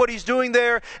notes what he's doing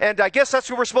there. And I guess that's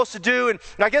what we're supposed to do. And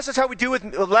I guess that's how we deal with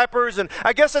lepers. And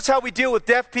I guess that's how we deal with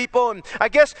deaf people. And I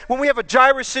guess when we have a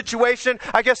Jairus situation,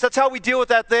 I guess that's how we deal with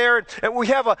that there. And we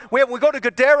go to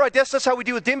Gadara, I guess that's how we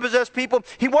deal with demon-possessed people.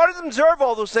 He wanted them to observe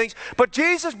all those things. But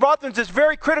Jesus brought them to this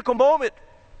very critical moment.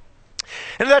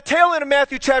 And at that tail end of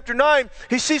Matthew chapter 9,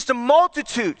 he sees the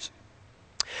multitudes.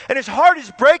 And his heart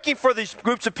is breaking for these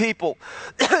groups of people.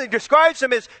 He describes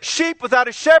them as sheep without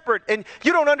a shepherd. And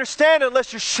you don't understand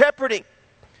unless you're shepherding.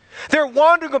 They're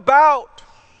wandering about.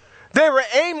 They were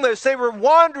aimless. They were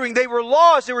wandering. They were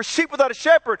lost. They were sheep without a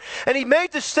shepherd. And he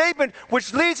made this statement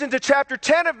which leads into chapter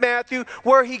 10 of Matthew,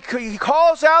 where he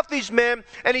calls out these men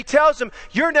and he tells them,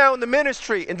 you're now in the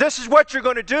ministry and this is what you're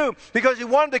going to do, because he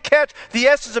wanted to catch the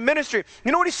essence of ministry.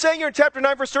 You know what he's saying here in chapter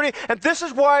 9 verse 30? And this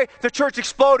is why the church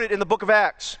exploded in the book of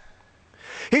Acts.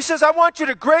 He says, I want you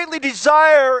to greatly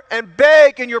desire and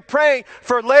beg in your praying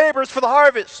for laborers for the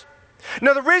harvest.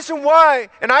 Now the reason why,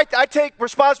 and I take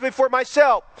responsibility for it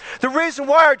myself, the reason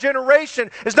why our generation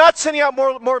is not sending out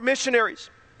more missionaries,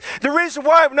 the reason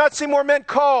why we're not seeing more men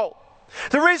called,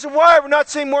 the reason why we're not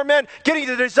seeing more men getting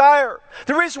the desire,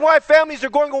 the reason why families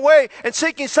are going away and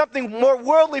seeking something more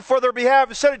worldly for their behalf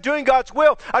instead of doing God's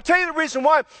will, I'll tell you the reason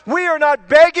why. We are not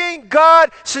begging God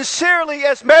sincerely,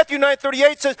 as Matthew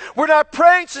 9:38 says. We're not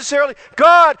praying sincerely.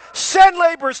 God, send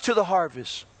laborers to the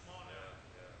harvest.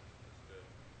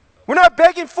 We're not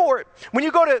begging for it. When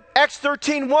you go to Acts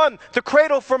 13:1, the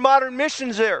cradle for modern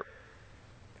missions there,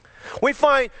 we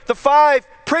find the 5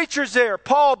 preachers there,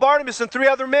 Paul, Barnabas, and 3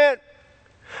 other men.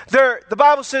 The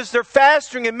Bible says they're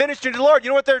fasting and ministering to the Lord.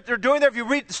 You know what they're doing there? If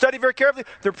you study very carefully,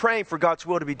 they're praying for God's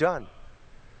will to be done.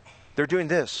 They're doing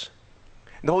this.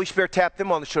 And the Holy Spirit tapped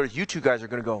them on the shoulders. You two guys are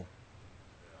going to go.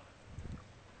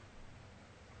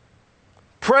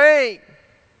 Praying.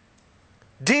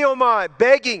 Diomai,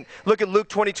 begging. Look at Luke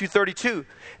 22:32.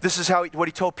 This is what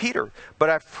he told Peter. But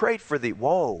I've prayed for thee.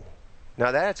 Whoa.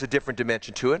 Now that's a different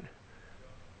dimension to it.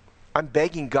 I'm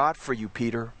begging God for you,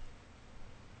 Peter.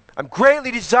 I'm greatly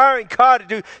desiring God to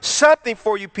do something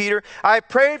for you, Peter. I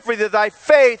prayed for thee that thy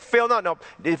faith fail not. Now,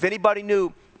 if anybody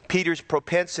knew Peter's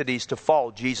propensities to fall,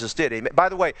 Jesus did. Amen. By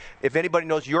the way, if anybody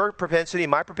knows your propensity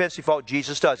and my propensity to fall,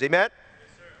 Jesus does. Amen?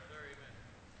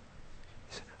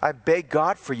 I beg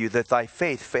God for you that thy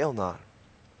faith fail not.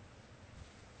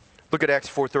 Look at Acts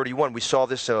 4:31. We saw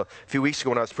this a few weeks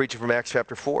ago when I was preaching from Acts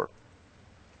chapter 4.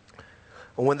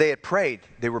 And when they had prayed,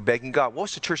 they were begging God. What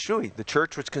was the church doing? The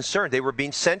church was concerned. They were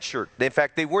being censured. In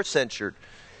fact, they were censured.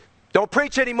 Don't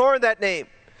preach anymore in that name.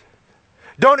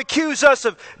 Don't accuse us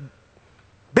of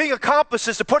being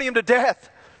accomplices to putting him to death.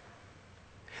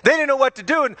 They didn't know what to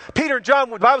do. And Peter and John,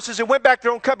 the Bible says, they went back to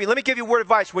their own company. Let me give you a word of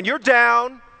advice. When you're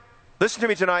down, listen to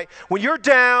me tonight. When you're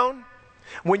down,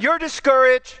 when you're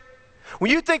discouraged, when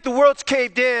you think the world's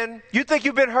caved in, you think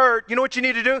you've been hurt, you know what you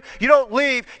need to do? You don't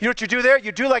leave. You know what you do there?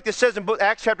 You do like this says in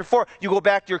Acts chapter 4. You go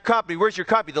back to your company. Where's your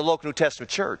company? The local New Testament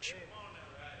church.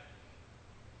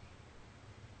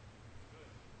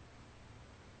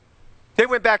 They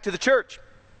went back to the church.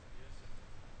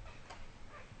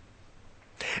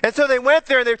 And so they went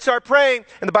there and they started praying.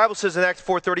 And the Bible says in Acts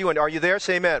 4:31, are you there?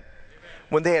 Say amen. Amen.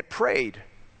 When they had prayed,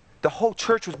 the whole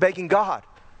church was begging God.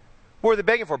 What were they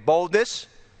begging for? Boldness.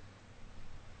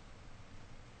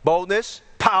 Boldness.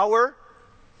 Power.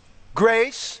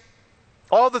 Grace.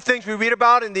 All the things we read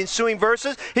about in the ensuing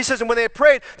verses. He says, and when they had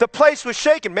prayed, the place was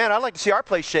shaken. Man, I'd like to see our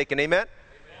place shaken. Amen.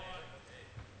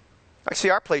 I like to see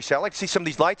our place shaken. I'd like to see some of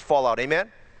these lights fall out.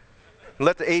 Amen. And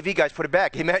let the AV guys put it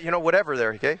back. Amen. You know, whatever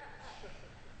there. Okay.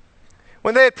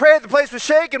 When they had prayed, the place was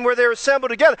shaken where they were assembled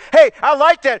together. Hey, I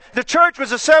like that. The church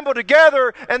was assembled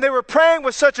together and they were praying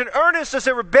with such an earnestness.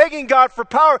 They were begging God for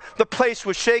power. The place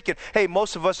was shaken. Hey,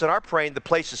 most of us in our praying, the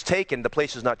place is taken. The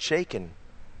place is not shaken.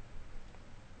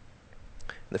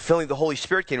 The filling of the Holy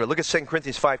Spirit came. Look at 2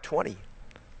 Corinthians 5:20.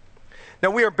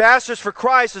 Now we are ambassadors for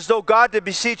Christ as though God did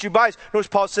beseech you by us. Notice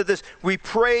Paul said this. We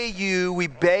pray you, we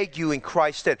beg you in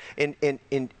Christ's stead.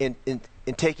 In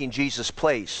taking Jesus'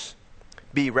 place.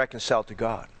 Be reconciled to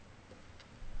God.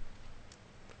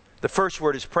 The first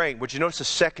word is praying. Would you notice the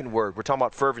second word? We're talking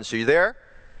about fervency. Are you there?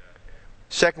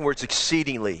 Second word is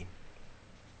exceedingly.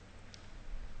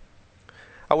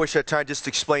 I wish I had time just to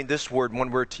explain this word,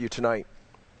 one word to you tonight.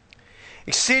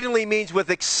 Exceedingly means with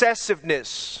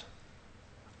excessiveness,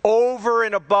 over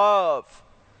and above,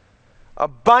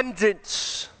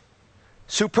 abundance,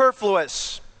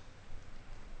 superfluous.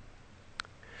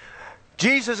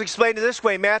 Jesus explained it this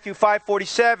way in Matthew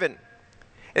 5:47.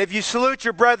 If you salute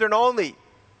your brethren only,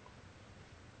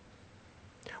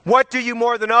 what do you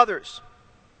more than others?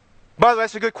 By the way,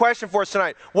 that's a good question for us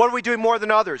tonight. What are we doing more than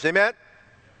others? Amen?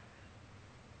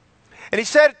 And he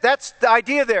said that's the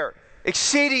idea there.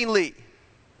 Exceedingly.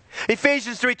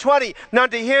 Ephesians 3:20. Now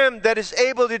to him that is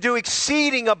able to do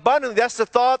exceeding abundantly. That's the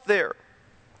thought there.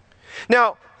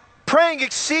 Now, praying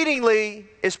exceedingly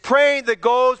is praying that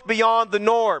goes beyond the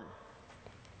norm.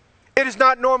 It is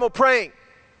not normal praying.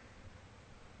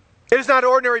 It is not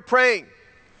ordinary praying.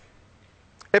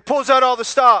 It pulls out all the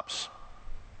stops.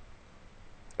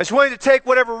 It's willing to take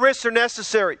whatever risks are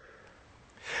necessary.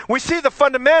 We see the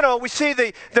fundamental, we see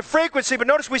the frequency, but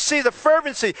notice we see the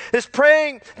fervency. This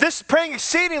praying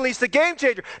exceedingly is the game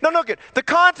changer. Now look at the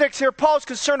context here. Paul's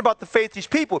concerned about the faith of these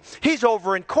people. He's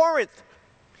over in Corinth.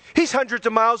 He's hundreds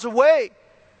of miles away.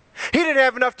 He didn't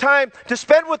have enough time to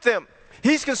spend with them.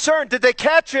 He's concerned. Did they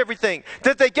catch everything?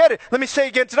 Did they get it? Let me say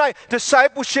again tonight.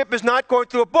 Discipleship is not going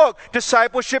through a book.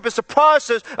 Discipleship is the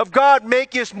process of God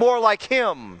making us more like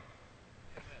Him.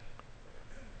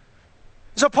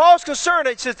 So Paul's concerned.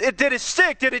 He says, did it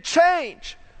stick? Did it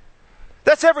change?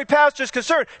 That's every pastor's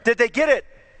concern. Did they get it?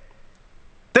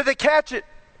 Did they catch it?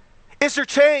 Is there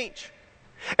change?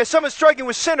 If someone's struggling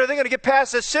with sin, are they going to get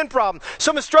past this sin problem?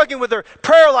 Someone's struggling with their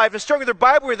prayer life and struggling with their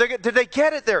Bible reading. Did they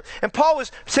get it there? And Paul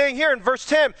was saying here in verse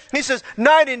 10, he says,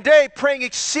 night and day praying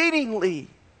exceedingly.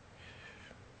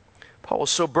 Paul was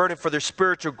so burdened for their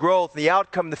spiritual growth, the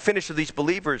outcome, the finish of these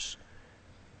believers.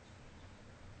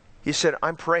 He said,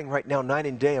 I'm praying right now night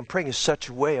and day. I'm praying in such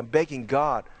a way. I'm begging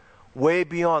God way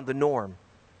beyond the norm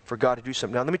for God to do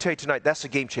something. Now let me tell you tonight, that's a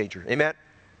game changer. Amen?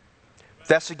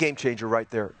 That's a game changer right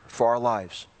there for our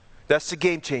lives. That's the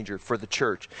game changer for the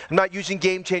church. I'm not using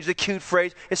game changer, the cute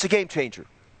phrase. It's a game changer.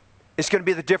 It's going to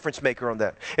be the difference maker on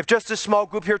that. If just this small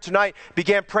group here tonight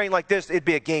began praying like this, it'd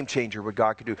be a game changer what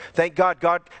God could do. Thank God,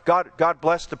 God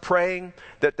bless the praying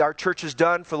that our church has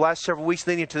done for the last several weeks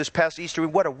leading into this past Easter.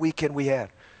 What a weekend we had.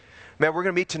 Man, we're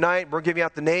going to meet tonight. We're giving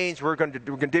out the names. We're going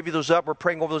to divvy those up. We're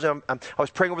praying over those. I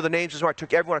was praying over the names this morning. I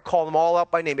took everyone. I called them all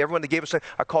out by name. Everyone that gave us,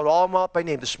 I called all of them out by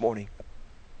name this morning.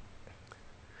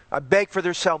 I beg for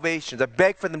their salvations. I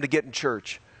beg for them to get in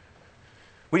church.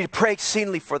 We need to pray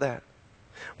exceedingly for that.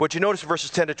 But you notice in verses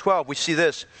 10 to 12, we see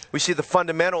this. We see the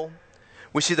fundamental.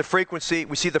 We see the frequency.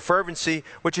 We see the fervency.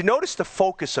 But you notice the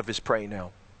focus of his praying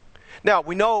now. Now,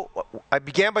 we know, I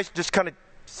began by just kind of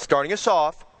starting us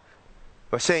off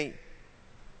by saying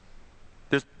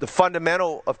there's the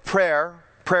fundamental of prayer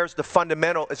Prayer is a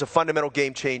fundamental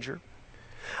game changer.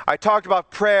 I talked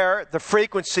about prayer, the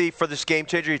frequency for this game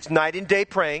changer. It's night and day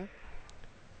praying.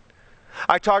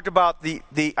 I talked about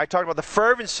the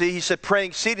fervency. He said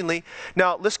praying exceedingly.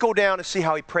 Now let's go down and see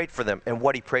how he prayed for them and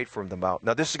what he prayed for them about.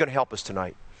 Now this is going to help us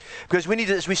tonight, because we need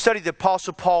to, as we study the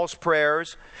Apostle Paul's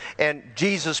prayers and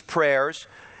Jesus' prayers,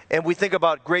 and we think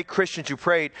about great Christians who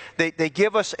prayed, they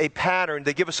give us a pattern,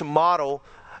 they give us a model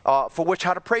for which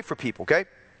how to pray for people. Okay.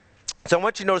 So I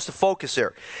want you to notice the focus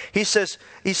there. He says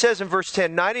in verse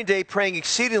 10, night and day praying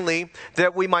exceedingly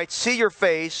that we might see your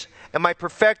face and might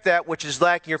perfect that which is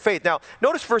lacking your faith. Now,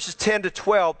 notice verses 10 to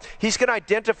 12. He's going to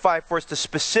identify for us the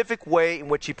specific way in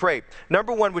which he prayed.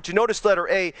 Number one, would you notice letter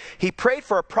A? He prayed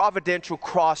for a providential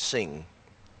crossing.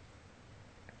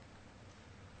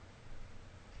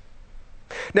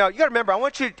 Now, you got to remember, I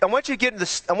want you to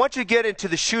get into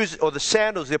the shoes or the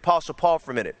sandals of the Apostle Paul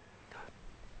for a minute.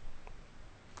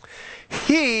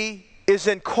 He is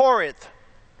in Corinth.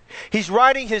 He's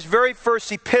writing his very first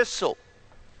epistle.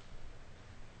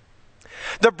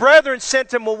 The brethren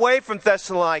sent him away from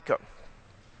Thessalonica.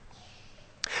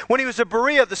 When he was at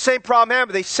Berea, the same problem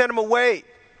happened. They sent him away.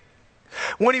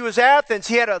 When he was at Athens,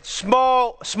 he had a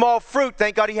small fruit.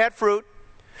 Thank God he had fruit.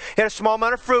 He had a small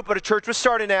amount of fruit, but a church was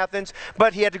started in Athens.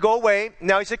 But he had to go away.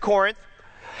 Now he's at Corinth.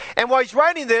 And while he's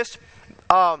writing this,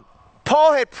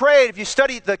 Paul had prayed. If you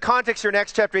study the context here in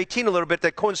Acts chapter 18 a little bit,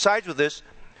 that coincides with this.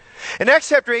 In Acts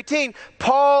chapter 18,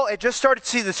 Paul had just started to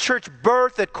see this church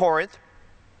birth at Corinth.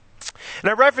 And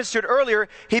I referenced it earlier.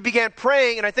 He began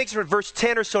praying, and I think it's in verse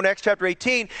 10 or so in Acts chapter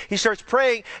 18. He starts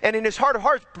praying, and in his heart of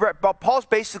hearts, Paul's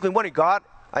basically wondering, God,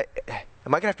 am I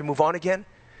going to have to move on again?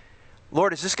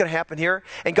 Lord, is this going to happen here?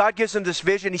 And God gives him this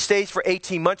vision. He stays for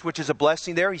 18 months, which is a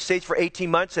blessing there. He stays for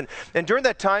 18 months. And during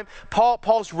that time,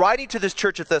 Paul's writing to this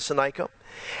church at Thessalonica.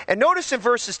 And notice in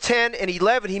verses 10 and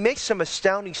 11, he makes some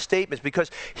astounding statements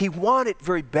because he wanted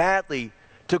very badly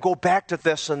to go back to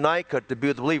Thessalonica to be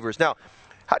with the believers. Now,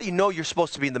 how do you know you're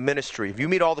supposed to be in the ministry? If you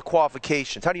meet all the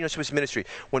qualifications, how do you know you're supposed to be in ministry?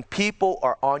 When people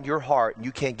are on your heart and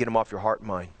you can't get them off your heart and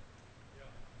mind.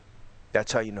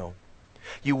 That's how you know.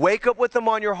 You wake up with them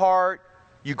on your heart.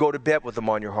 You go to bed with them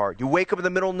on your heart. You wake up in the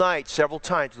middle of the night several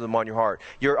times with them on your heart.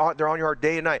 They're on your heart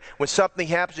day and night. When something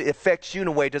happens, it affects you in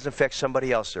a way it doesn't affect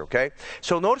somebody else there, okay?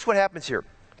 So notice what happens here.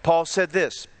 Paul said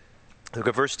this. Look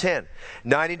at verse 10.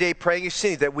 90 day praying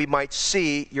exceedingly that we might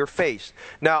see your face.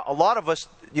 Now, a lot of us,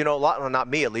 well, not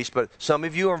me at least, but some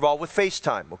of you are involved with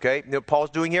FaceTime, okay? You know what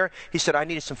Paul's doing here? He said, I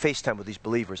needed some FaceTime with these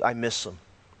believers. I miss them.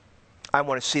 I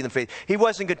want to see them face. He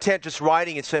wasn't content just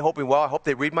writing and saying, I hope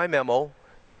they read my memo.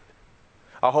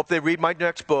 I hope they read my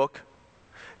next book.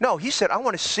 No, he said, I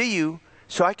want to see you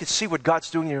so I can see what God's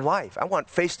doing in your life. I want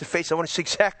face to face. I want to see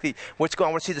exactly what's going on.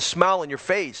 I want to see the smile on your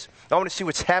face. I want to see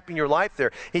what's happening in your life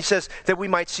there. He says that we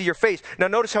might see your face. Now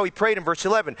notice how he prayed in verse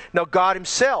 11. Now God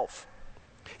himself.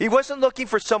 He wasn't looking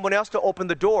for someone else to open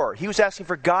the door. He was asking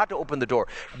for God to open the door.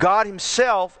 God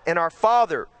himself and our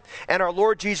Father and our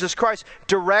Lord Jesus Christ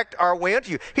direct our way unto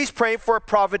you. He's praying for a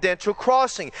providential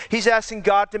crossing. He's asking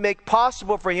God to make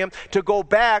possible for him to go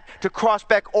back, to cross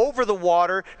back over the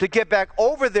water, to get back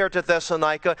over there to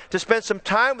Thessalonica, to spend some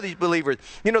time with these believers.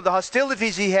 You know, the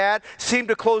hostilities he had seemed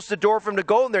to close the door for him to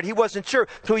go in there. He wasn't sure.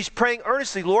 So he's praying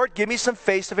earnestly, Lord, give me some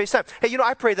face-to-face time. Hey,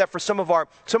 I pray that for some of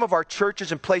our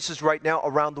churches and places right now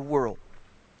around the world.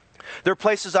 There are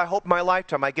places I hope in my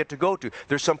lifetime I get to go to.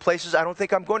 There's some places I don't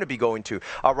think I'm going to be going to.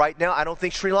 Right now, I don't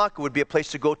think Sri Lanka would be a place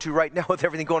to go to right now with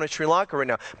everything going on in Sri Lanka right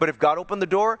now. But if God opened the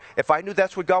door, if I knew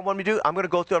that's what God wanted me to do, I'm going to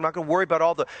go through. I'm not going to worry about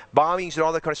all the bombings and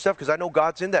all that kind of stuff because I know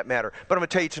God's in that matter. But I'm going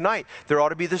to tell you tonight, there ought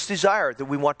to be this desire that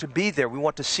we want to be there. We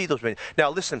want to see those men.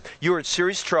 Now listen, you're in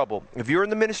serious trouble. If you're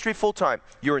in the ministry full time,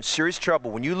 you're in serious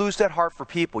trouble. When you lose that heart for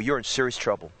people, you're in serious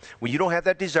trouble. When you don't have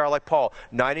that desire like Paul,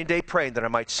 night and day praying that I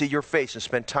might see your face and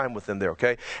spend time with them there,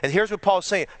 okay? And here's what Paul's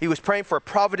saying. He was praying for a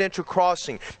providential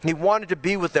crossing. He wanted to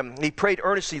be with them. He prayed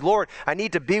earnestly, Lord, I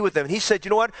need to be with them. And he said, you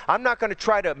know what? I'm not going to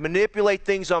try to manipulate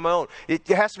things on my own. It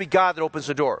has to be God that opens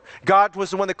the door. God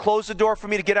was the one that closed the door for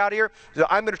me to get out of here. So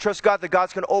I'm going to trust God that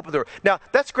God's going to open the door. Now,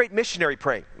 that's great missionary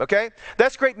praying, okay?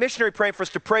 That's great missionary praying for us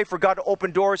to pray for God to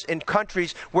open doors in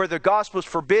countries where the gospel is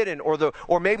forbidden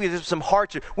or maybe there's some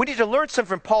hardship. We need to learn something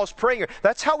from Paul's prayer.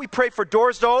 That's how we pray for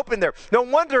doors to open there. No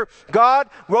wonder God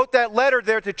wrote that letter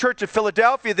there to the church of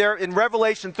Philadelphia there in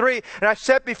Revelation 3, and I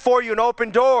set before you an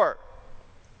open door.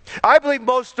 I believe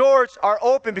most doors are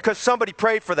open because somebody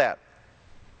prayed for that.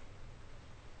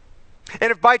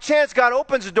 And if by chance God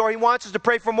opens the door, he wants us to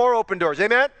pray for more open doors.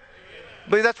 Amen?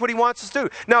 But that's what he wants us to do.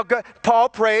 Now, Paul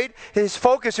prayed. His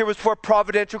focus here was for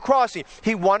providential crossing.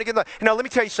 He wanted to get that. Now, let me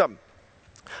tell you something.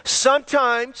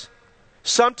 Sometimes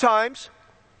Sometimes,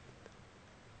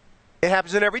 it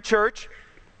happens in every church,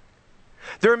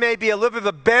 there may be a little bit of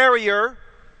a barrier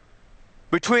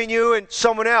between you and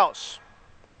someone else.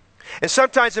 And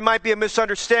sometimes it might be a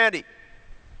misunderstanding.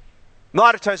 A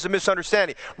lot of times it's a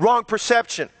misunderstanding. Wrong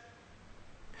perception.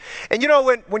 And you know,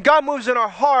 when God moves in our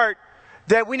heart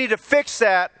that we need to fix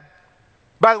that,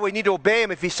 by the way, you need to obey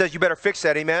Him if He says you better fix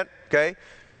that, amen? Okay?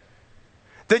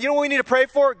 Then you know what we need to pray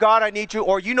for? God, I need you,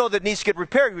 or you know that needs to get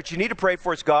repaired. What you need to pray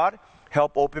for is, God,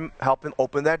 help Him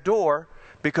open that door,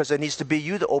 because it needs to be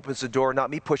you that opens the door, not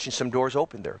me pushing some doors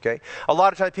open there, okay? A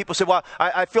lot of times people say, well,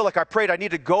 I feel like I prayed, I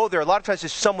need to go there. A lot of times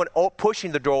it's someone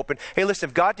pushing the door open. Hey, listen,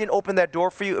 if God didn't open that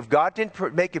door for you, if God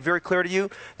didn't make it very clear to you,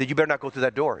 then you better not go through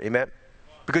that door, amen?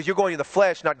 Because you're going in the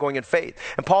flesh, not going in faith.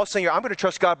 And Paul's saying, I'm going to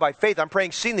trust God by faith. I'm praying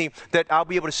exceedingly that I'll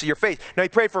be able to see your faith. Now, he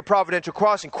prayed for a providential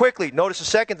crossing. Quickly, notice the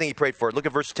second thing he prayed for. Look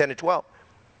at verses 10 and 12.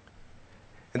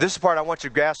 And this is the part I want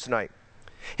you to grasp tonight.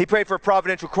 He prayed for a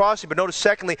providential crossing, but notice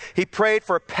secondly, he prayed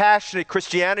for a passionate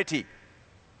Christianity.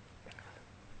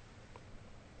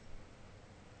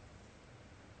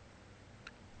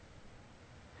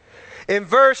 In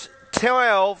verse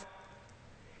 12,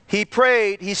 he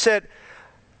prayed, he said,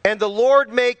 and the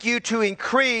Lord make you to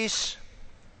increase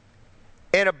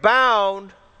and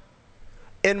abound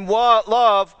in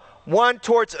love one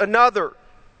towards another.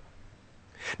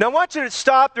 Now I want you to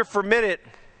stop there for a minute.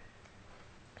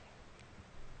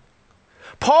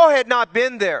 Paul had not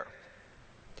been there.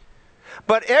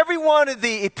 But every one of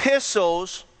the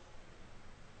epistles,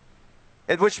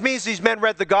 which means these men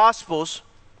read the Gospels,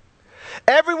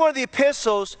 every one of the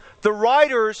epistles, the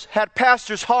writers had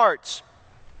pastors' hearts.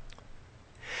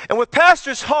 And with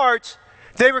pastors' hearts,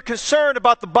 they were concerned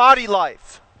about the body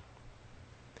life.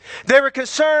 They were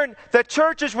concerned that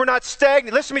churches were not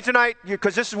stagnant. Listen to me tonight,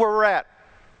 because this is where we're at.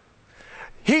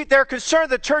 They're concerned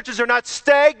that churches are not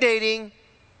stagnating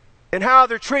in how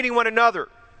they're treating one another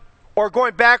or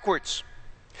going backwards.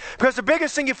 Because the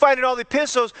biggest thing you find in all the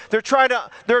epistles, they're trying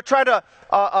to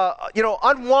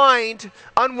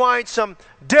unwind some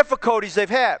difficulties they've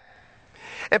had.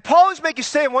 And Paul is making a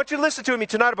statement. I want you to listen to me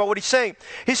tonight about what he's saying.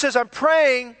 He says, I'm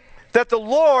praying that the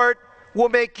Lord will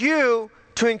make you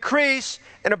to increase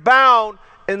and abound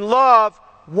in love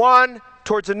one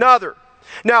towards another.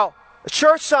 Now, a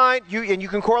sure sign, and you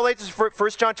can correlate this with 1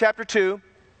 John chapter 2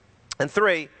 and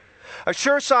 3, a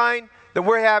sure sign that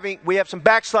we have some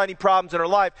backsliding problems in our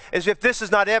life is if this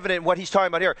is not evident in what he's talking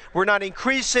about here. We're not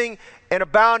increasing and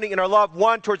abounding in our love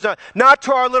one towards another. Not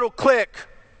to our little clique.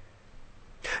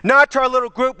 Not to our little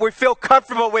group we feel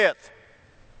comfortable with.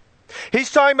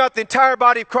 He's talking about the entire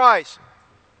body of Christ.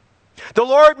 The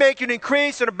Lord make you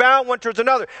increase and abound one towards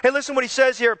another. Hey, listen what he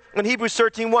says here in Hebrews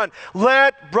 13:1.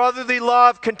 Let brotherly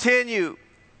love continue.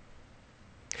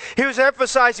 He was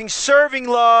emphasizing serving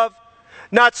love,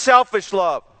 not selfish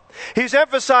love. He's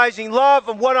emphasizing love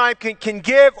of what I can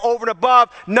give over and above,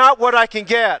 not what I can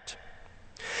get.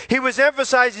 He was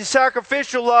emphasizing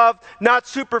sacrificial love, not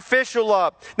superficial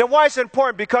love. Now, why is it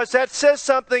important? Because that says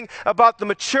something about the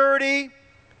maturity,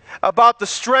 about the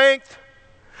strength,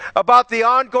 about the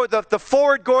ongoing, the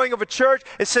forward going of a church.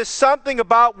 It says something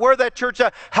about where that church is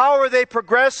at. How are they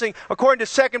progressing according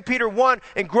to 2 Peter 1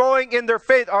 and growing in their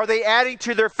faith? Are they adding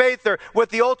to their faith there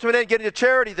with the ultimate end, getting to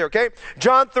charity there, okay?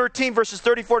 John 13 verses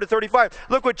 34 to 35.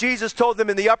 Look what Jesus told them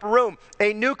in the upper room.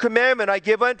 A new commandment I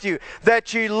give unto you,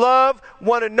 that ye love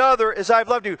one another as I've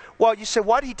loved you. Well, you say,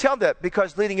 why did he tell them that?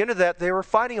 Because leading into that, they were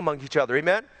fighting among each other,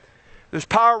 amen? There's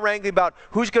power wrangling about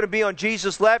who's going to be on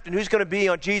Jesus' left and who's going to be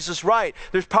on Jesus' right.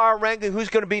 There's power wrangling who's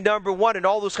going to be number one and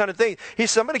all those kind of things. He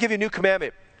says, I'm going to give you a new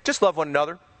commandment. Just love one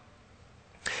another.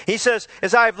 He says,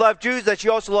 as I have loved you, that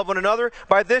you also love one another.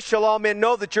 By this shall all men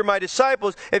know that you're my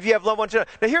disciples, if you have loved one another.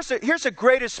 Now here's the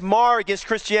greatest mar against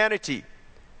Christianity.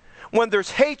 When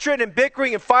there's hatred and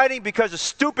bickering and fighting because of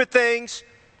stupid things,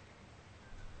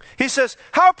 he says,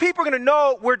 how are people going to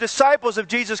know we're disciples of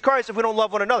Jesus Christ if we don't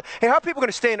love one another? Hey, how are people going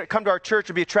to stay and come to our church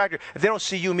and be attracted if they don't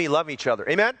see you and me loving each other?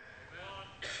 Amen?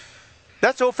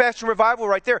 That's old-fashioned revival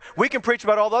right there. We can preach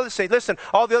about all the other things. Listen,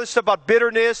 all the other stuff about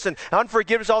bitterness and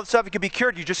unforgiveness, all the stuff, it can be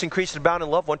cured. You just increase and abound in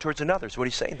love one towards another is what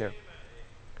he's saying there.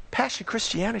 Passion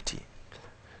Christianity.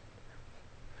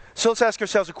 So let's ask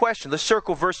ourselves a question. Let's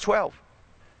circle verse 12.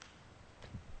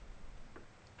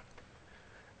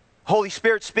 Holy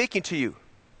Spirit speaking to you.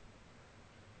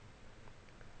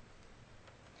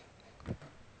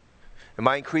 Am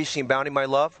I increasing and bounding my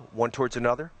love one towards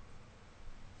another?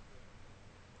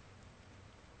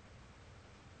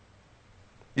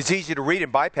 It's easy to read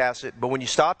and bypass it, but when you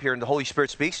stop here and the Holy Spirit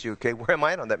speaks to you, okay, where am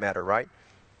I at on that matter, right?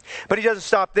 But he doesn't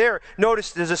stop there.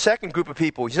 Notice there's a second group of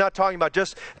people. He's not talking about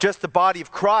just the body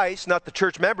of Christ, not the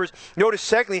church members. Notice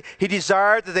secondly, he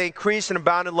desired that they increase and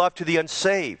abound in love to the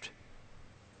unsaved.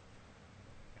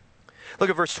 Look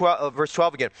at verse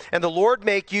 12 again. And the Lord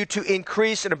make you to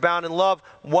increase and abound in love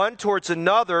one towards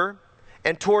another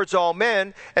and towards all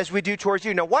men as we do towards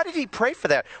you. Now, why did he pray for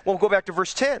that? Well, we'll go back to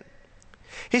verse 10.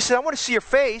 He said, I want to see your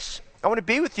face. I want to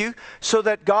be with you so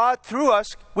that God, through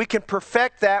us, we can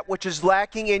perfect that which is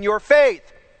lacking in your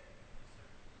faith.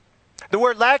 The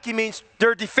word lacking means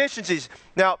there are deficiencies.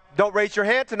 Now, don't raise your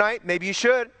hand tonight. Maybe you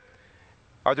should.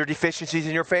 Are there deficiencies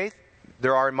in your faith?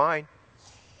 There are in mine.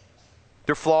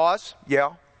 There are flaws?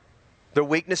 Yeah. There are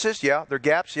weaknesses? Yeah. There are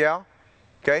gaps? Yeah.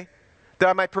 Okay. That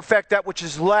I might perfect that which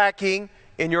is lacking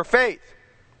in your faith.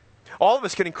 All of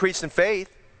us can increase in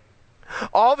faith.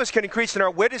 All of us can increase in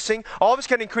our witnessing. All of us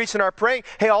can increase in our praying.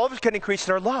 Hey, all of us can increase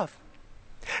in our love.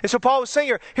 And so Paul was saying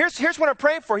here, here's what I'm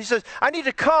praying for. He says, I need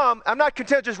to come. I'm not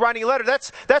content just writing a letter.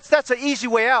 That's an easy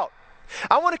way out.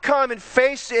 I want to come and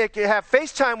have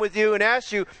FaceTime with you and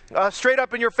ask you straight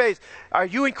up in your face, are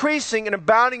you increasing and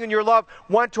abounding in your love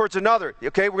one towards another?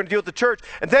 Okay, we're going to deal with the church.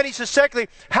 And then he says, secondly,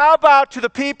 how about to the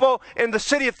people in the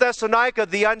city of Thessalonica,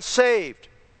 the unsaved?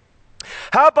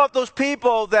 How about those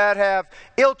people that have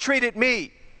ill-treated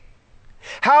me?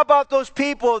 How about those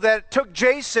people that took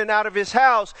Jason out of his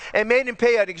house and made him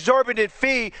pay an exorbitant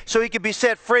fee so he could be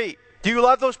set free? Do you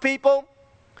love those people?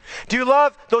 Do you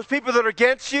love those people that are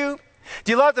against you?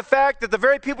 Do you love the fact that the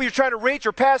very people you're trying to reach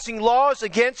are passing laws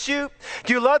against you?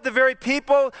 Do you love the very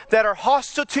people that are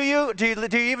hostile to you? Do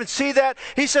you even see that?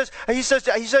 He says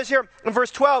here in verse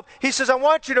 12, he says, I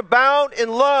want you to abound in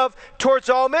love towards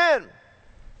all men.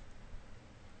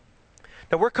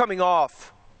 Now we're coming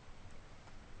off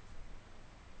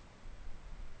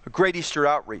a great Easter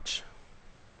outreach.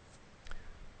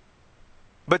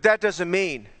 But that doesn't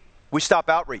mean we stop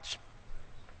outreach.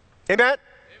 Amen? Amen.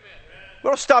 We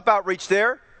don't stop outreach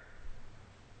there.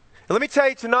 And let me tell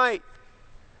you tonight,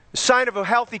 the sign of a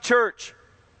healthy church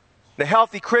and a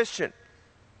healthy Christian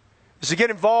is to get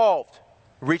involved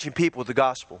in reaching people with the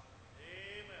gospel.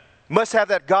 Amen. You must have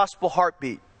that gospel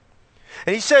heartbeat.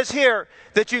 And he says here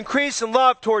that you increase in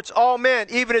love towards all men,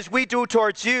 even as we do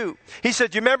towards you. He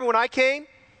said, do you remember when I came?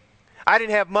 I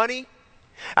didn't have money.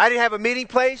 I didn't have a meeting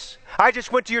place. I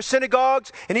just went to your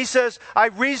synagogues. And he says, I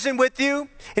reasoned with you.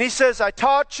 And he says, I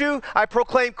taught you. I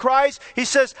proclaimed Christ. He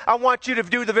says, I want you to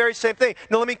do the very same thing.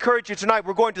 Now, let me encourage you tonight.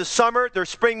 We're going to the summer. There's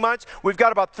spring months. We've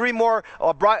got about 3 more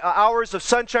hours of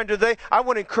sunshine today. I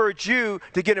want to encourage you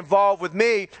to get involved with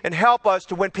me and help us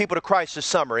to win people to Christ this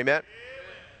summer. Amen?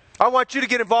 I want you to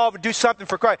get involved and do something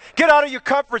for Christ. Get out of your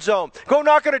comfort zone. Go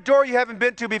knock on a door you haven't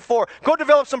been to before. Go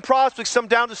develop some prospects, some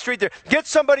down the street there. Get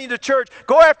somebody into church.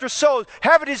 Go after souls.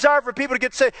 Have a desire for people to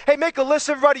get saved. Hey, make a list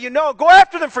of everybody you know. Go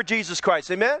after them for Jesus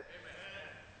Christ. Amen? Amen.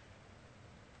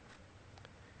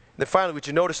 Then finally, would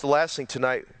you notice the last thing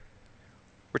tonight?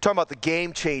 We're talking about the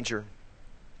game changer.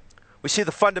 We see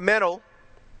the fundamental.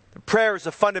 The prayer is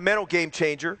a fundamental game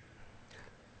changer.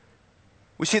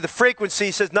 We see the frequency,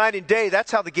 it says night and day.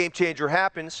 That's how the game changer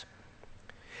happens.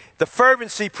 The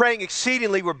fervency, praying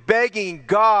exceedingly. We're begging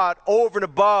God over and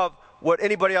above what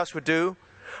anybody else would do.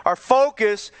 Our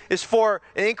focus is for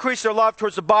an increase in our love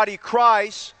towards the body of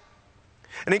Christ.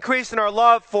 An increase in our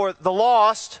love for the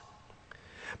lost.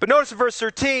 But notice in verse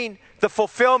 13, the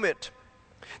fulfillment.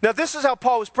 Now this is how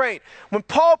Paul was praying. When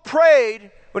Paul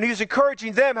prayed, when he was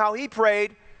encouraging them how he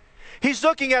prayed, he's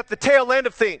looking at the tail end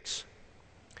of things.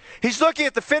 He's looking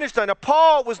at the finish line. Now,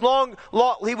 Paul was long-term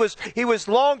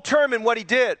in what he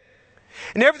did.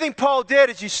 And everything Paul did,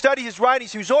 as you study his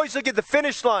writings, he was always looking at the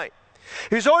finish line.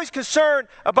 He was always concerned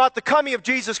about the coming of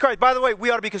Jesus Christ. By the way, we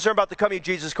ought to be concerned about the coming of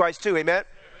Jesus Christ too. Amen?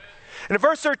 And in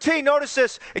verse 13, notice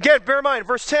this. Again, bear in mind, in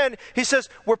verse 10, he says,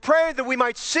 we're praying that we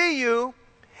might see you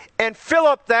and fill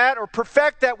up that or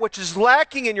perfect that which is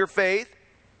lacking in your faith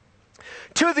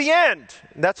to the end.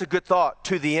 And that's a good thought,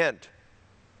 to the end.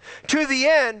 To the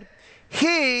end,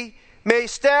 he may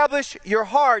establish your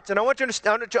hearts, and I want you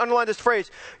to underline this phrase,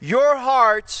 your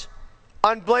hearts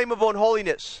unblameable in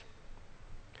holiness.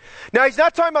 Now, he's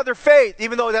not talking about their faith,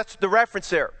 even though that's the reference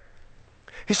there.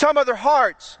 He's talking about their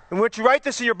hearts. And when you write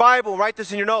this in your Bible, write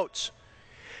this in your notes,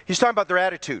 he's talking about their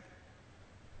attitude.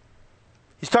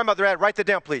 He's talking about their attitude. Write that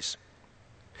down, please.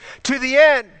 To the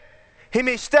end, he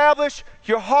may establish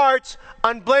your hearts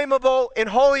unblameable in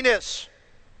holiness.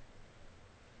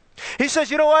 He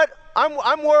says, you know what?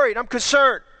 I'm worried. I'm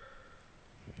concerned.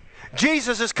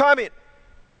 Jesus is coming.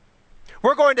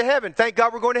 We're going to heaven. Thank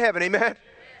God we're going to heaven. Amen?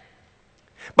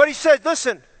 But he said,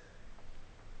 listen.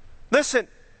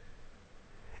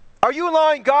 Are you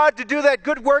allowing God to do that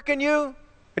good work in you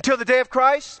until the day of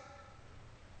Christ?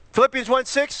 Philippians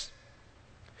 1:6.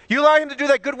 You allow Him to do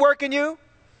that good work in you?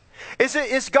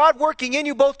 Is God working in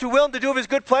you both to will and to do of His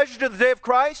good pleasure to the day of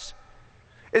Christ?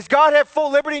 Is God have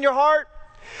full liberty in your heart?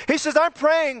 He says, I'm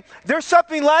praying there's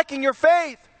something lacking in your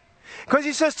faith. Because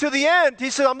He says to the end, He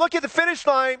says, I'm looking at the finish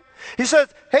line. He says,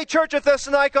 hey, church of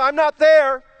Thessalonica, I'm not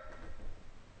there.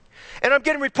 And I'm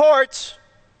getting reports.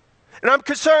 And I'm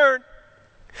concerned.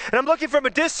 And I'm looking from a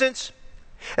distance.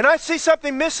 And I see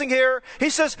something missing here.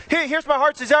 He says, here's my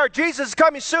heart's desire. Jesus is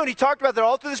coming soon. He talked about that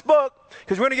all through this book.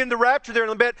 Because we're going to get into rapture there in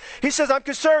a bit. He says, I'm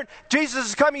concerned. Jesus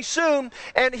is coming soon.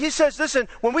 And He says, listen,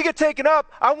 when we get taken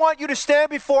up, I want you to stand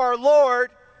before our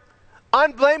Lord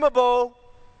unblameable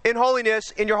in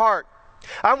holiness in your heart.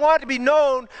 I want it to be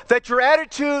known that your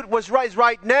attitude is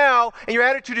right now, and your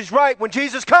attitude is right when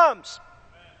Jesus comes.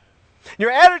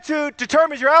 Your attitude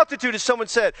determines your altitude, as someone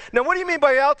said. Now, what do you mean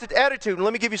by attitude? And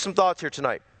let me give you some thoughts here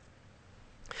tonight.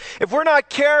 If we're not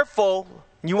careful,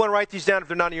 and you want to write these down if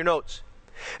they're not in your notes.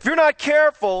 If you're not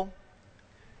careful,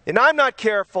 and I'm not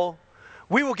careful,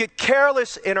 we will get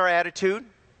careless in our attitude.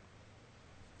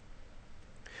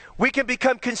 We can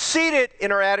become conceited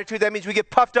in our attitude. That means we get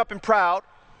puffed up and proud.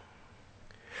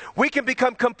 We can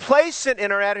become complacent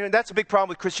in our attitude. And that's a big problem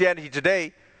with Christianity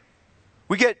today.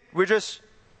 We're just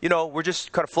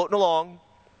kind of floating along.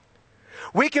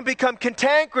 We can become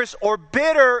cantankerous or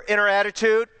bitter in our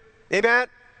attitude. Amen?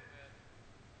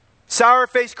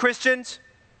 Sour-faced Christians.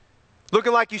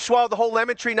 Looking like you swallowed the whole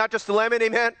lemon tree, not just the lemon.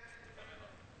 Amen?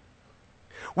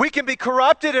 We can be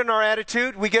corrupted in our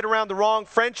attitude. We get around the wrong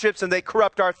friendships and they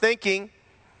corrupt our thinking.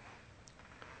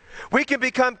 We can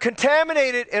become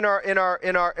contaminated in our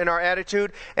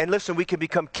attitude. And listen, we can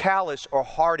become callous or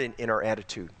hardened in our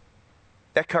attitude.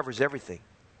 That covers everything.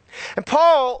 And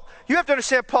Paul, you have to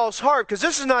understand Paul's heart, because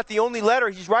this is not the only letter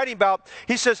he's writing about.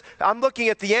 He says, I'm looking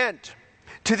at the end.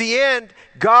 To the end,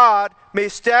 God may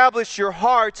establish your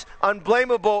hearts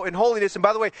unblameable in holiness. And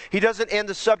by the way, he doesn't end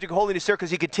the subject of holiness there,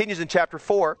 because he continues in chapter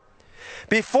 4.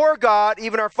 Before God,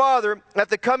 even our Father, at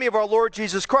the coming of our Lord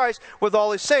Jesus Christ with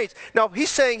all His saints. Now, he's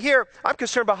saying here, I'm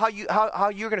concerned about how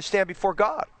you're going to stand before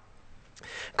God.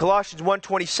 Colossians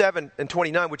 1:27 and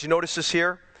 29, would you notice this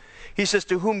here? He says,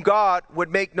 to whom God would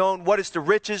make known what is the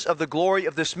riches of the glory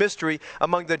of this mystery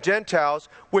among the Gentiles,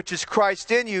 which is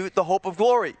Christ in you, the hope of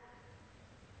glory.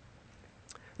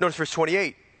 Notice verse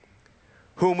 28.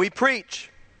 Whom we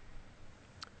preach,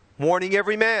 warning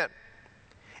every man,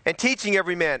 and teaching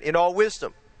every man in all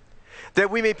wisdom,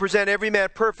 that we may present every man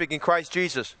perfect in Christ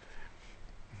Jesus.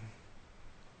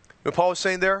 What Paul was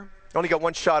saying there, I only got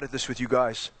one shot at this with you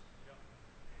guys.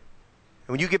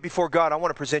 And when you get before God, I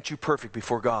want to present you perfect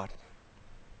before God.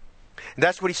 And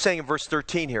that's what he's saying in verse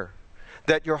 13 here.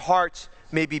 That your hearts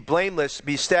may be blameless,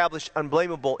 be established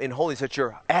unblameable in holiness. That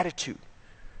your attitude,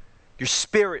 your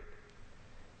spirit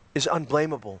is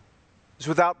unblameable. Is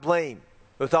without blame,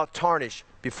 without tarnish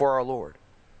before our Lord.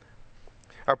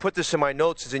 I'll put this in my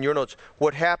notes, it's in your notes.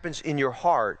 What happens in your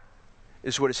heart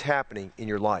is what is happening in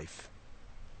your life.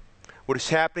 What is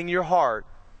happening in your heart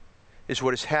is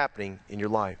what is happening in your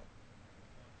life.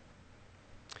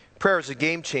 Prayer is a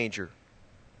game changer.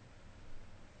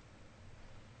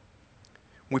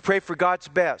 We pray for God's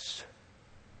best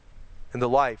in the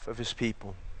life of His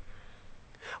people.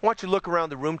 I want you to look around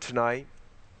the room tonight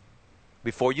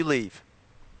before you leave.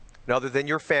 And other than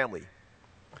your family,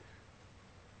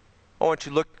 I want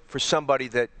you to look for somebody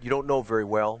that you don't know very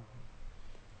well.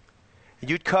 And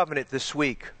you'd covenant this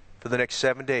week for the next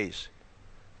 7 days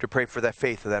to pray for that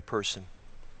faith of that person.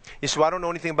 You say, well, I don't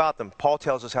know anything about them. Paul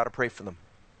tells us how to pray for them,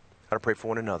 how to pray for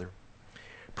one another.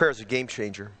 Prayer is a game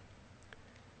changer.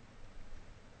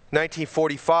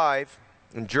 1945,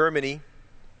 in Germany,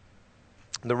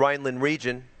 in the Rhineland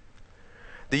region,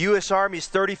 the U.S. Army's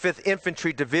 35th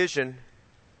Infantry Division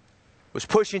was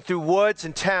pushing through woods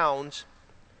and towns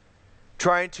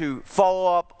trying to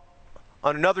follow up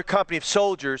on another company of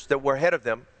soldiers that were ahead of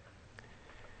them.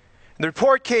 And the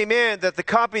report came in that the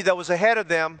company that was ahead of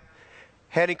them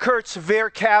had incurred severe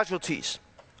casualties,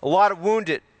 a lot of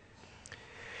wounded.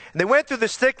 And they went through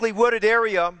this thickly wooded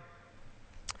area.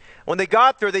 When they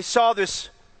got there, they saw this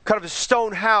kind of a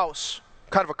stone house,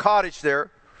 kind of a cottage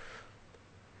there.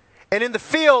 And in the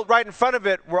field right in front of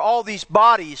it were all these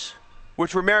bodies,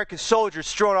 which were American soldiers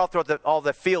strewn all throughout all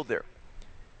that field there.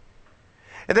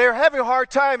 And they were having a hard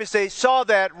time as they saw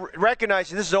that,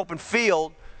 recognizing this is an open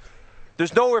field.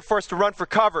 There's nowhere for us to run for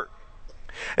cover.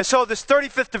 And so this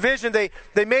 35th Division, they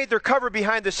made their cover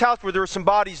behind this house where there were some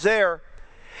bodies there.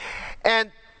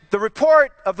 And the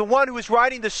report of the one who was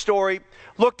writing this story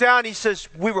looked down and he says,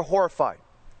 we were horrified.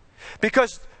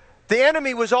 Because The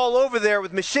enemy was all over there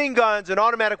with machine guns and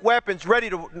automatic weapons ready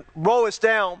to roll us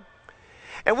down.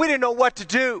 And we didn't know what to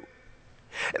do.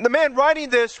 And the man writing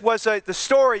this was the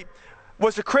story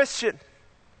was a Christian.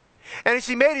 And as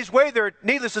he made his way there,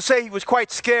 needless to say, he was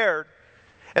quite scared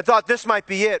and thought this might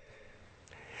be it.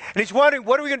 And he's wondering,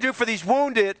 what are we going to do for these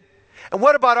wounded? And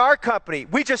what about our company?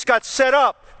 We just got set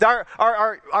up.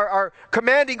 Our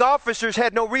commanding officers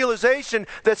had no realization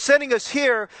that sending us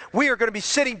here, we are going to be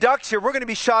sitting ducks here. We're going to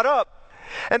be shot up.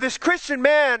 And this Christian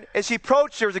man, as he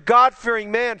approached, there was a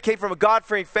God-fearing man, came from a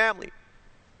God-fearing family.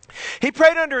 He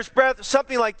prayed under his breath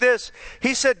something like this.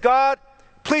 He said, God,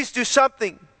 please do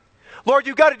something. Lord,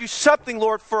 you've got to do something,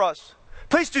 Lord, for us.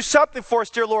 Please do something for us,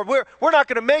 dear Lord. We're not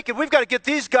going to make it. We've got to get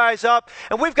these guys up,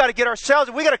 and we've got to get ourselves,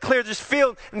 and we've got to clear this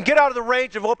field and get out of the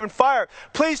range of open fire.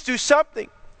 Please do something.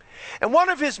 And one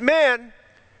of his men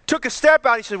took a step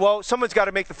out. He said, well, someone's got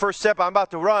to make the first step. I'm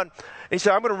about to run. And he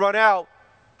said, I'm going to run out.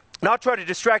 And I'll try to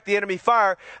distract the enemy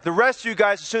fire. The rest of you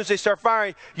guys, as soon as they start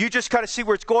firing, you just kind of see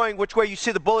where it's going, which way you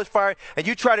see the bullets firing, and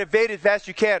you try to evade it as fast as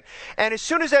you can. And as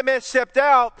soon as that man stepped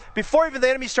out, before even the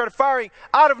enemy started firing,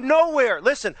 out of nowhere,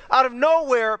 listen, out of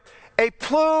nowhere, a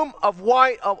plume of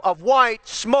white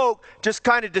smoke just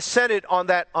kind of descended on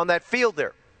that field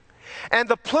there. And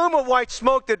the plume of white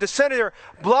smoke that descended there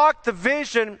blocked the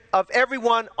vision of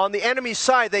everyone on the enemy's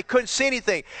side. They couldn't see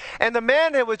anything. And the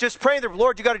man that was just praying there,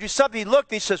 Lord, you got to do something. He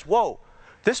looked and he says, whoa,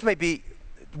 this may be,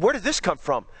 where did this come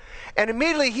from? And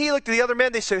immediately he looked at the other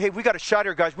men. They said, hey, we got a shot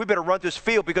here, guys. We better run this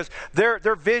field because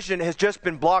their vision has just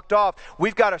been blocked off.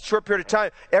 We've got a short period of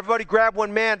time. Everybody grab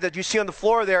one man that you see on the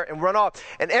floor there and run off.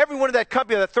 And everyone in that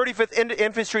company, the 35th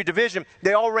Infantry Division,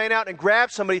 they all ran out and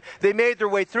grabbed somebody. They made their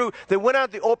way through. They went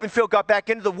out to the open field, got back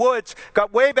into the woods,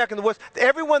 got way back in the woods.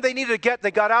 Everyone they needed to get,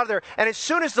 they got out of there. And as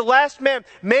soon as the last man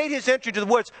made his entry to the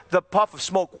woods, the puff of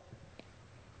smoke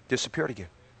disappeared again.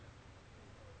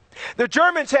 The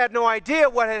Germans had no idea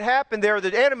what had happened there,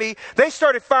 the enemy. They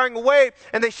started firing away,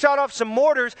 and they shot off some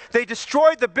mortars. They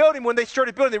destroyed the building. When they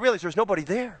started building, they realized there was nobody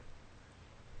there.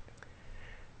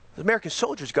 The American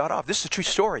soldiers got off. This is a true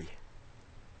story.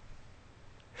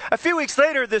 A few weeks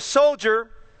later, this soldier,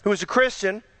 who was a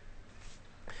Christian,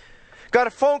 got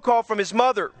a phone call from his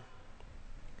mother.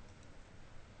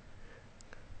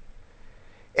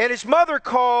 And his mother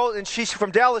called, and she's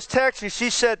from Dallas, Texas. She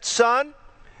said, son,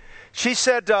 she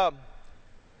said, I'm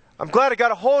glad I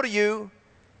got a hold of you.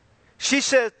 She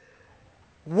said,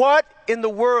 what in the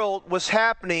world was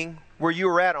happening where you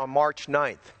were at on March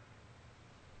 9th?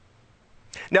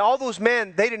 Now, all those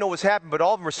men, they didn't know what was happening, but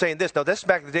all of them were saying this. Now, this is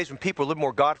back in the days when people were a little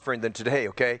more God-fearing than today,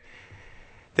 okay?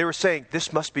 They were saying,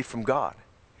 this must be from God.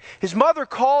 His mother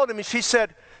called him and she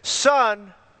said,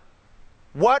 son,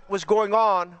 what was going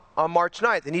on March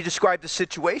 9th? And he described the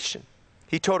situation.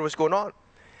 He told her what's going on.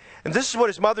 And this is what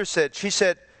his mother said. She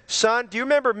said, son, do you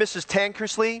remember Mrs.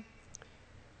 Tankersley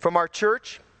from our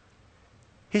church?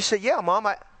 He said, yeah, Mom,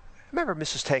 I remember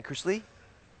Mrs. Tankersley.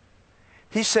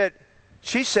 She said,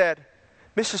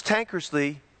 Mrs.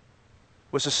 Tankersley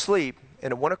was asleep,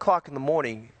 and at 1 o'clock in the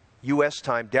morning, U.S.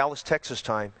 time, Dallas, Texas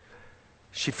time,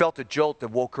 she felt a jolt that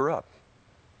woke her up.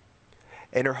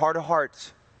 In her heart of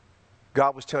hearts,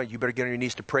 God was telling her, you better get on your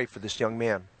knees to pray for this young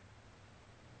man.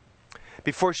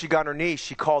 Before she got on her knees,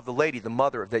 she called the lady, the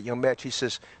mother of that young man.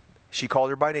 She called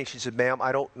her by name. She said, ma'am,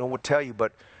 I don't know what to tell you,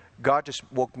 but God just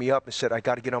woke me up and said, I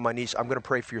got to get on my knees. I'm going to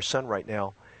pray for your son right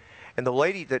now. And the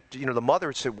lady that, the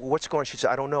mother said, well, what's going on? She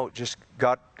said, I don't know. Just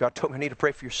God told me I need to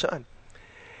pray for your son.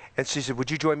 And she said,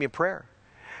 would you join me in prayer?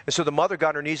 And so the mother got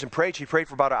on her knees and prayed. She prayed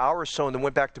for about an hour or so and then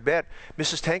went back to bed.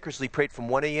 Mrs. Tankersley prayed from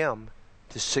 1 a.m.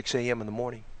 to 6 a.m. in the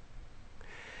morning.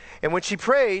 And when she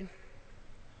prayed,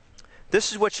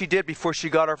 this is what she did before she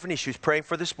got off her knees. She was praying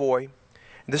for this boy.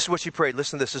 And this is what she prayed.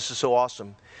 Listen to this. This is so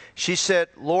awesome. She said,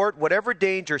 Lord, whatever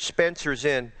danger Spencer's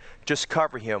in, just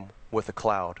cover him with a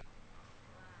cloud.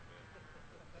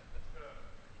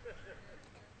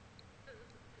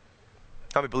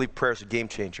 How many believe prayer is a game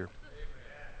changer?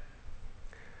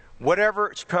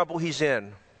 Whatever trouble he's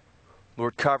in,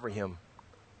 Lord, cover him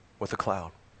with a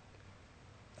cloud.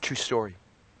 True story.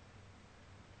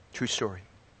 True story.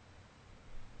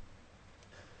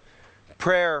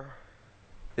 Prayer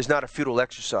is not a futile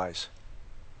exercise.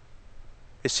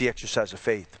 It's the exercise of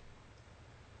faith.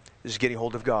 It's getting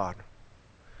hold of God.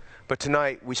 But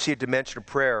tonight, we see a dimension of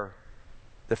prayer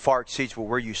that far exceeds what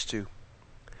we're used to.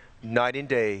 Night and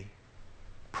day,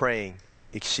 praying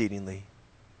exceedingly.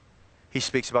 He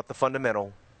speaks about the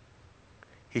fundamental.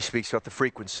 He speaks about the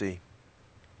frequency.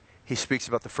 He speaks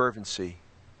about the fervency.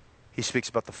 He speaks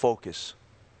about the focus.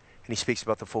 And he speaks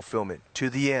about the fulfillment. To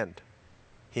the end,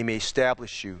 he may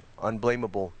establish you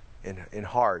unblameable in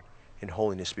heart in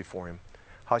holiness before Him.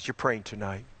 How's your praying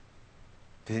tonight?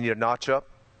 Does it need a notch up?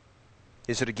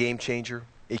 Is it a game changer?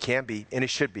 It can be, and it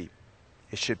should be.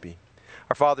 It should be.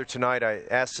 Our Father, tonight I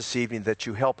ask this evening that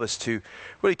you help us to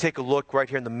really take a look right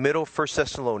here in the middle of 1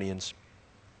 Thessalonians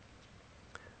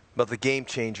about the game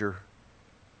changer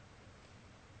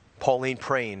Pauline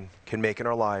praying can make in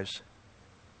our lives.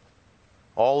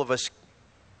 All of us,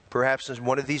 perhaps in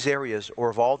one of these areas or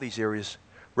of all these areas,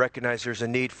 recognize there's a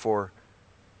need for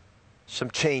some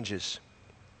changes.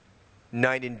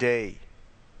 Night and day,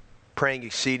 praying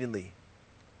exceedingly,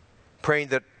 praying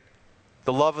that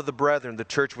the love of the brethren, the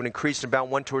church, would increase and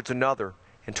abound one towards another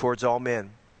and towards all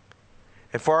men.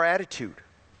 And for our attitude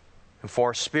and for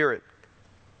our spirit.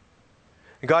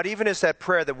 And God, even as that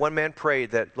prayer that one man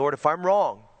prayed, that, Lord, if I'm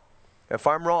wrong,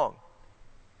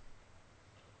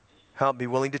 help me be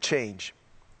willing to change.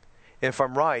 And if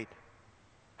I'm right,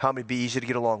 help me be easy to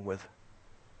get along with.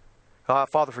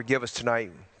 Father, forgive us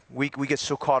tonight. We get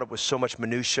so caught up with so much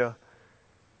minutia,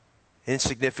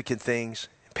 insignificant things,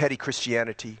 petty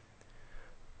Christianity.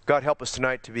 God, help us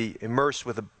tonight to be immersed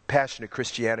with a passionate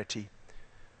Christianity,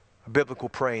 a biblical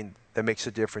praying that makes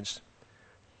a difference.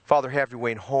 Father, have your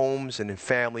way in homes and in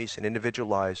families and individual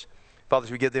lives. Father,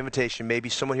 as we give the invitation, maybe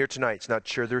someone here tonight is not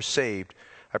sure they're saved.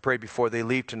 I pray before they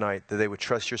leave tonight that they would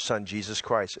trust your Son, Jesus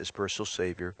Christ, as personal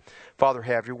Savior. Father,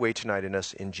 have your way tonight in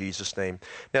us in Jesus' name.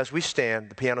 Now, as we stand,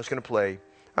 the piano's going to play.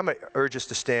 I'm going to urge us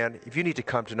to stand. If you need to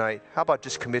come tonight, how about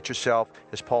just commit yourself,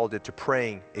 as Paul did, to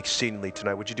praying exceedingly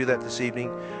tonight. Would you do that this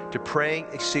evening? To praying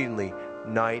exceedingly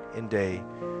night and day.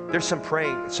 There's some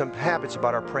habits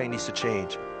about our praying needs to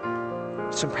change.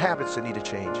 Some habits that need to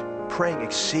change. Praying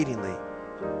exceedingly.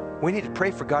 We need to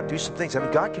pray for God to do some things. I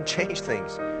mean, God can change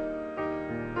things.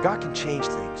 God can change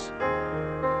things.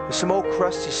 If some old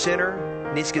crusty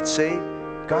sinner needs to get saved,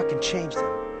 God can change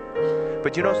them.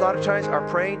 But you know, a lot of times our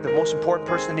praying, the most important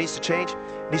person that needs to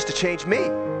change me.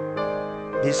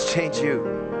 Needs to change you.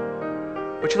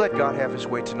 Would you let God have His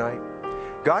way tonight?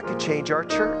 God can change our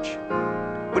church.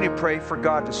 We need to pray for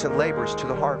God to send laborers to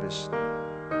the harvest.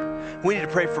 We need to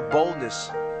pray for boldness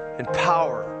and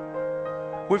power.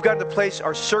 We've got to the place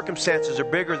our circumstances are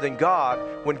bigger than God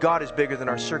when God is bigger than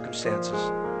our circumstances.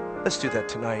 Let's do that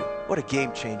tonight. What a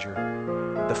game changer.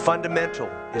 The fundamental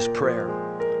is prayer.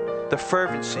 The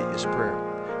fervency is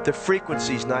prayer. The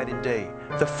frequency is night and day.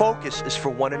 The focus is for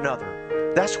one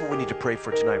another. That's what we need to pray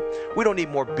for tonight. We don't need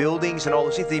more buildings and all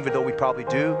those things, even though we probably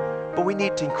do. But we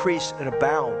need to increase and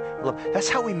abound. That's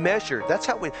how we measure. That's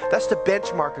the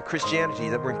benchmark of Christianity,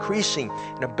 that we're increasing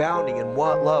and abounding in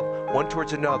love one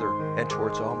towards another and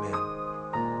towards all men.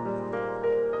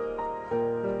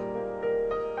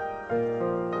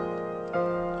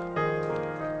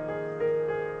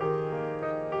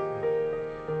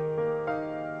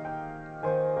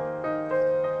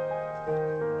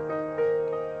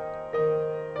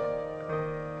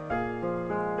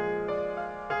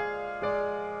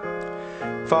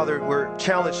 Father, we're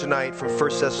challenged tonight from 1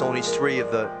 Thessalonians 3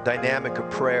 of the dynamic of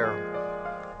prayer.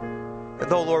 And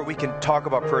though, Lord, we can talk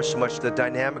about prayer so much, the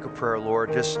dynamic of prayer, Lord,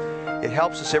 it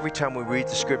helps us every time we read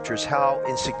the Scriptures how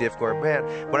insignificant we are.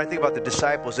 Man, when I think about the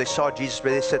disciples, they saw Jesus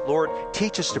pray. They said, Lord,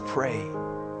 teach us to pray.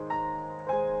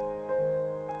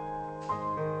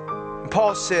 And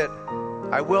Paul said,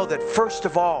 I will that first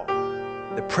of all,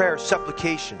 the prayers,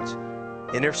 supplications,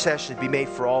 intercessions be made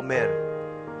for all men.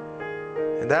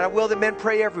 And that I will that men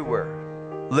pray everywhere,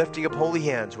 lifting up holy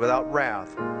hands without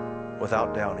wrath,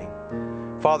 without doubting.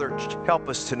 Father, help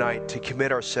us tonight to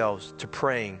commit ourselves to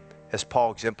praying as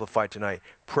Paul exemplified tonight,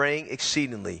 praying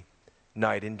exceedingly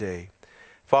night and day.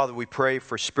 Father, we pray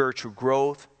for spiritual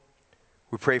growth.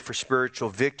 We pray for spiritual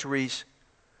victories.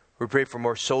 We pray for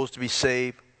more souls to be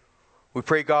saved. We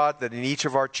pray, God, that in each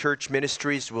of our church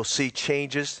ministries we'll see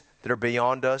changes that are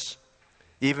beyond us,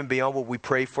 even beyond what we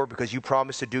pray for, because you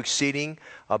promise to do exceeding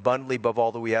abundantly above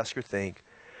all that we ask or think.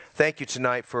 Thank you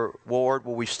tonight for, Lord,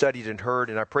 what we've studied and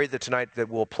heard, and I pray that tonight that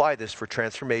we'll apply this for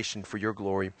transformation for your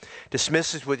glory.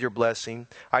 Dismiss us with your blessing.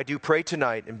 I do pray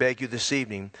tonight and beg you this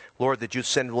evening, Lord, that you'd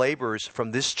send laborers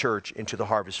from this church into the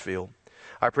harvest field.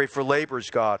 I pray for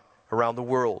laborers, God, around the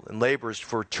world, and laborers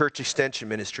for church extension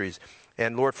ministries,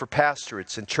 and Lord, for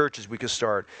pastorates and churches we could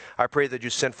start. I pray that you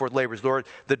send forth laborers. Lord,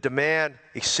 the demand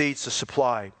exceeds the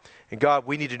supply. And God,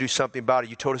 we need to do something about it.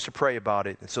 You told us to pray about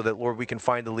it. And so that, Lord, we can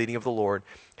find the leading of the Lord.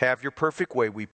 Have your perfect way, we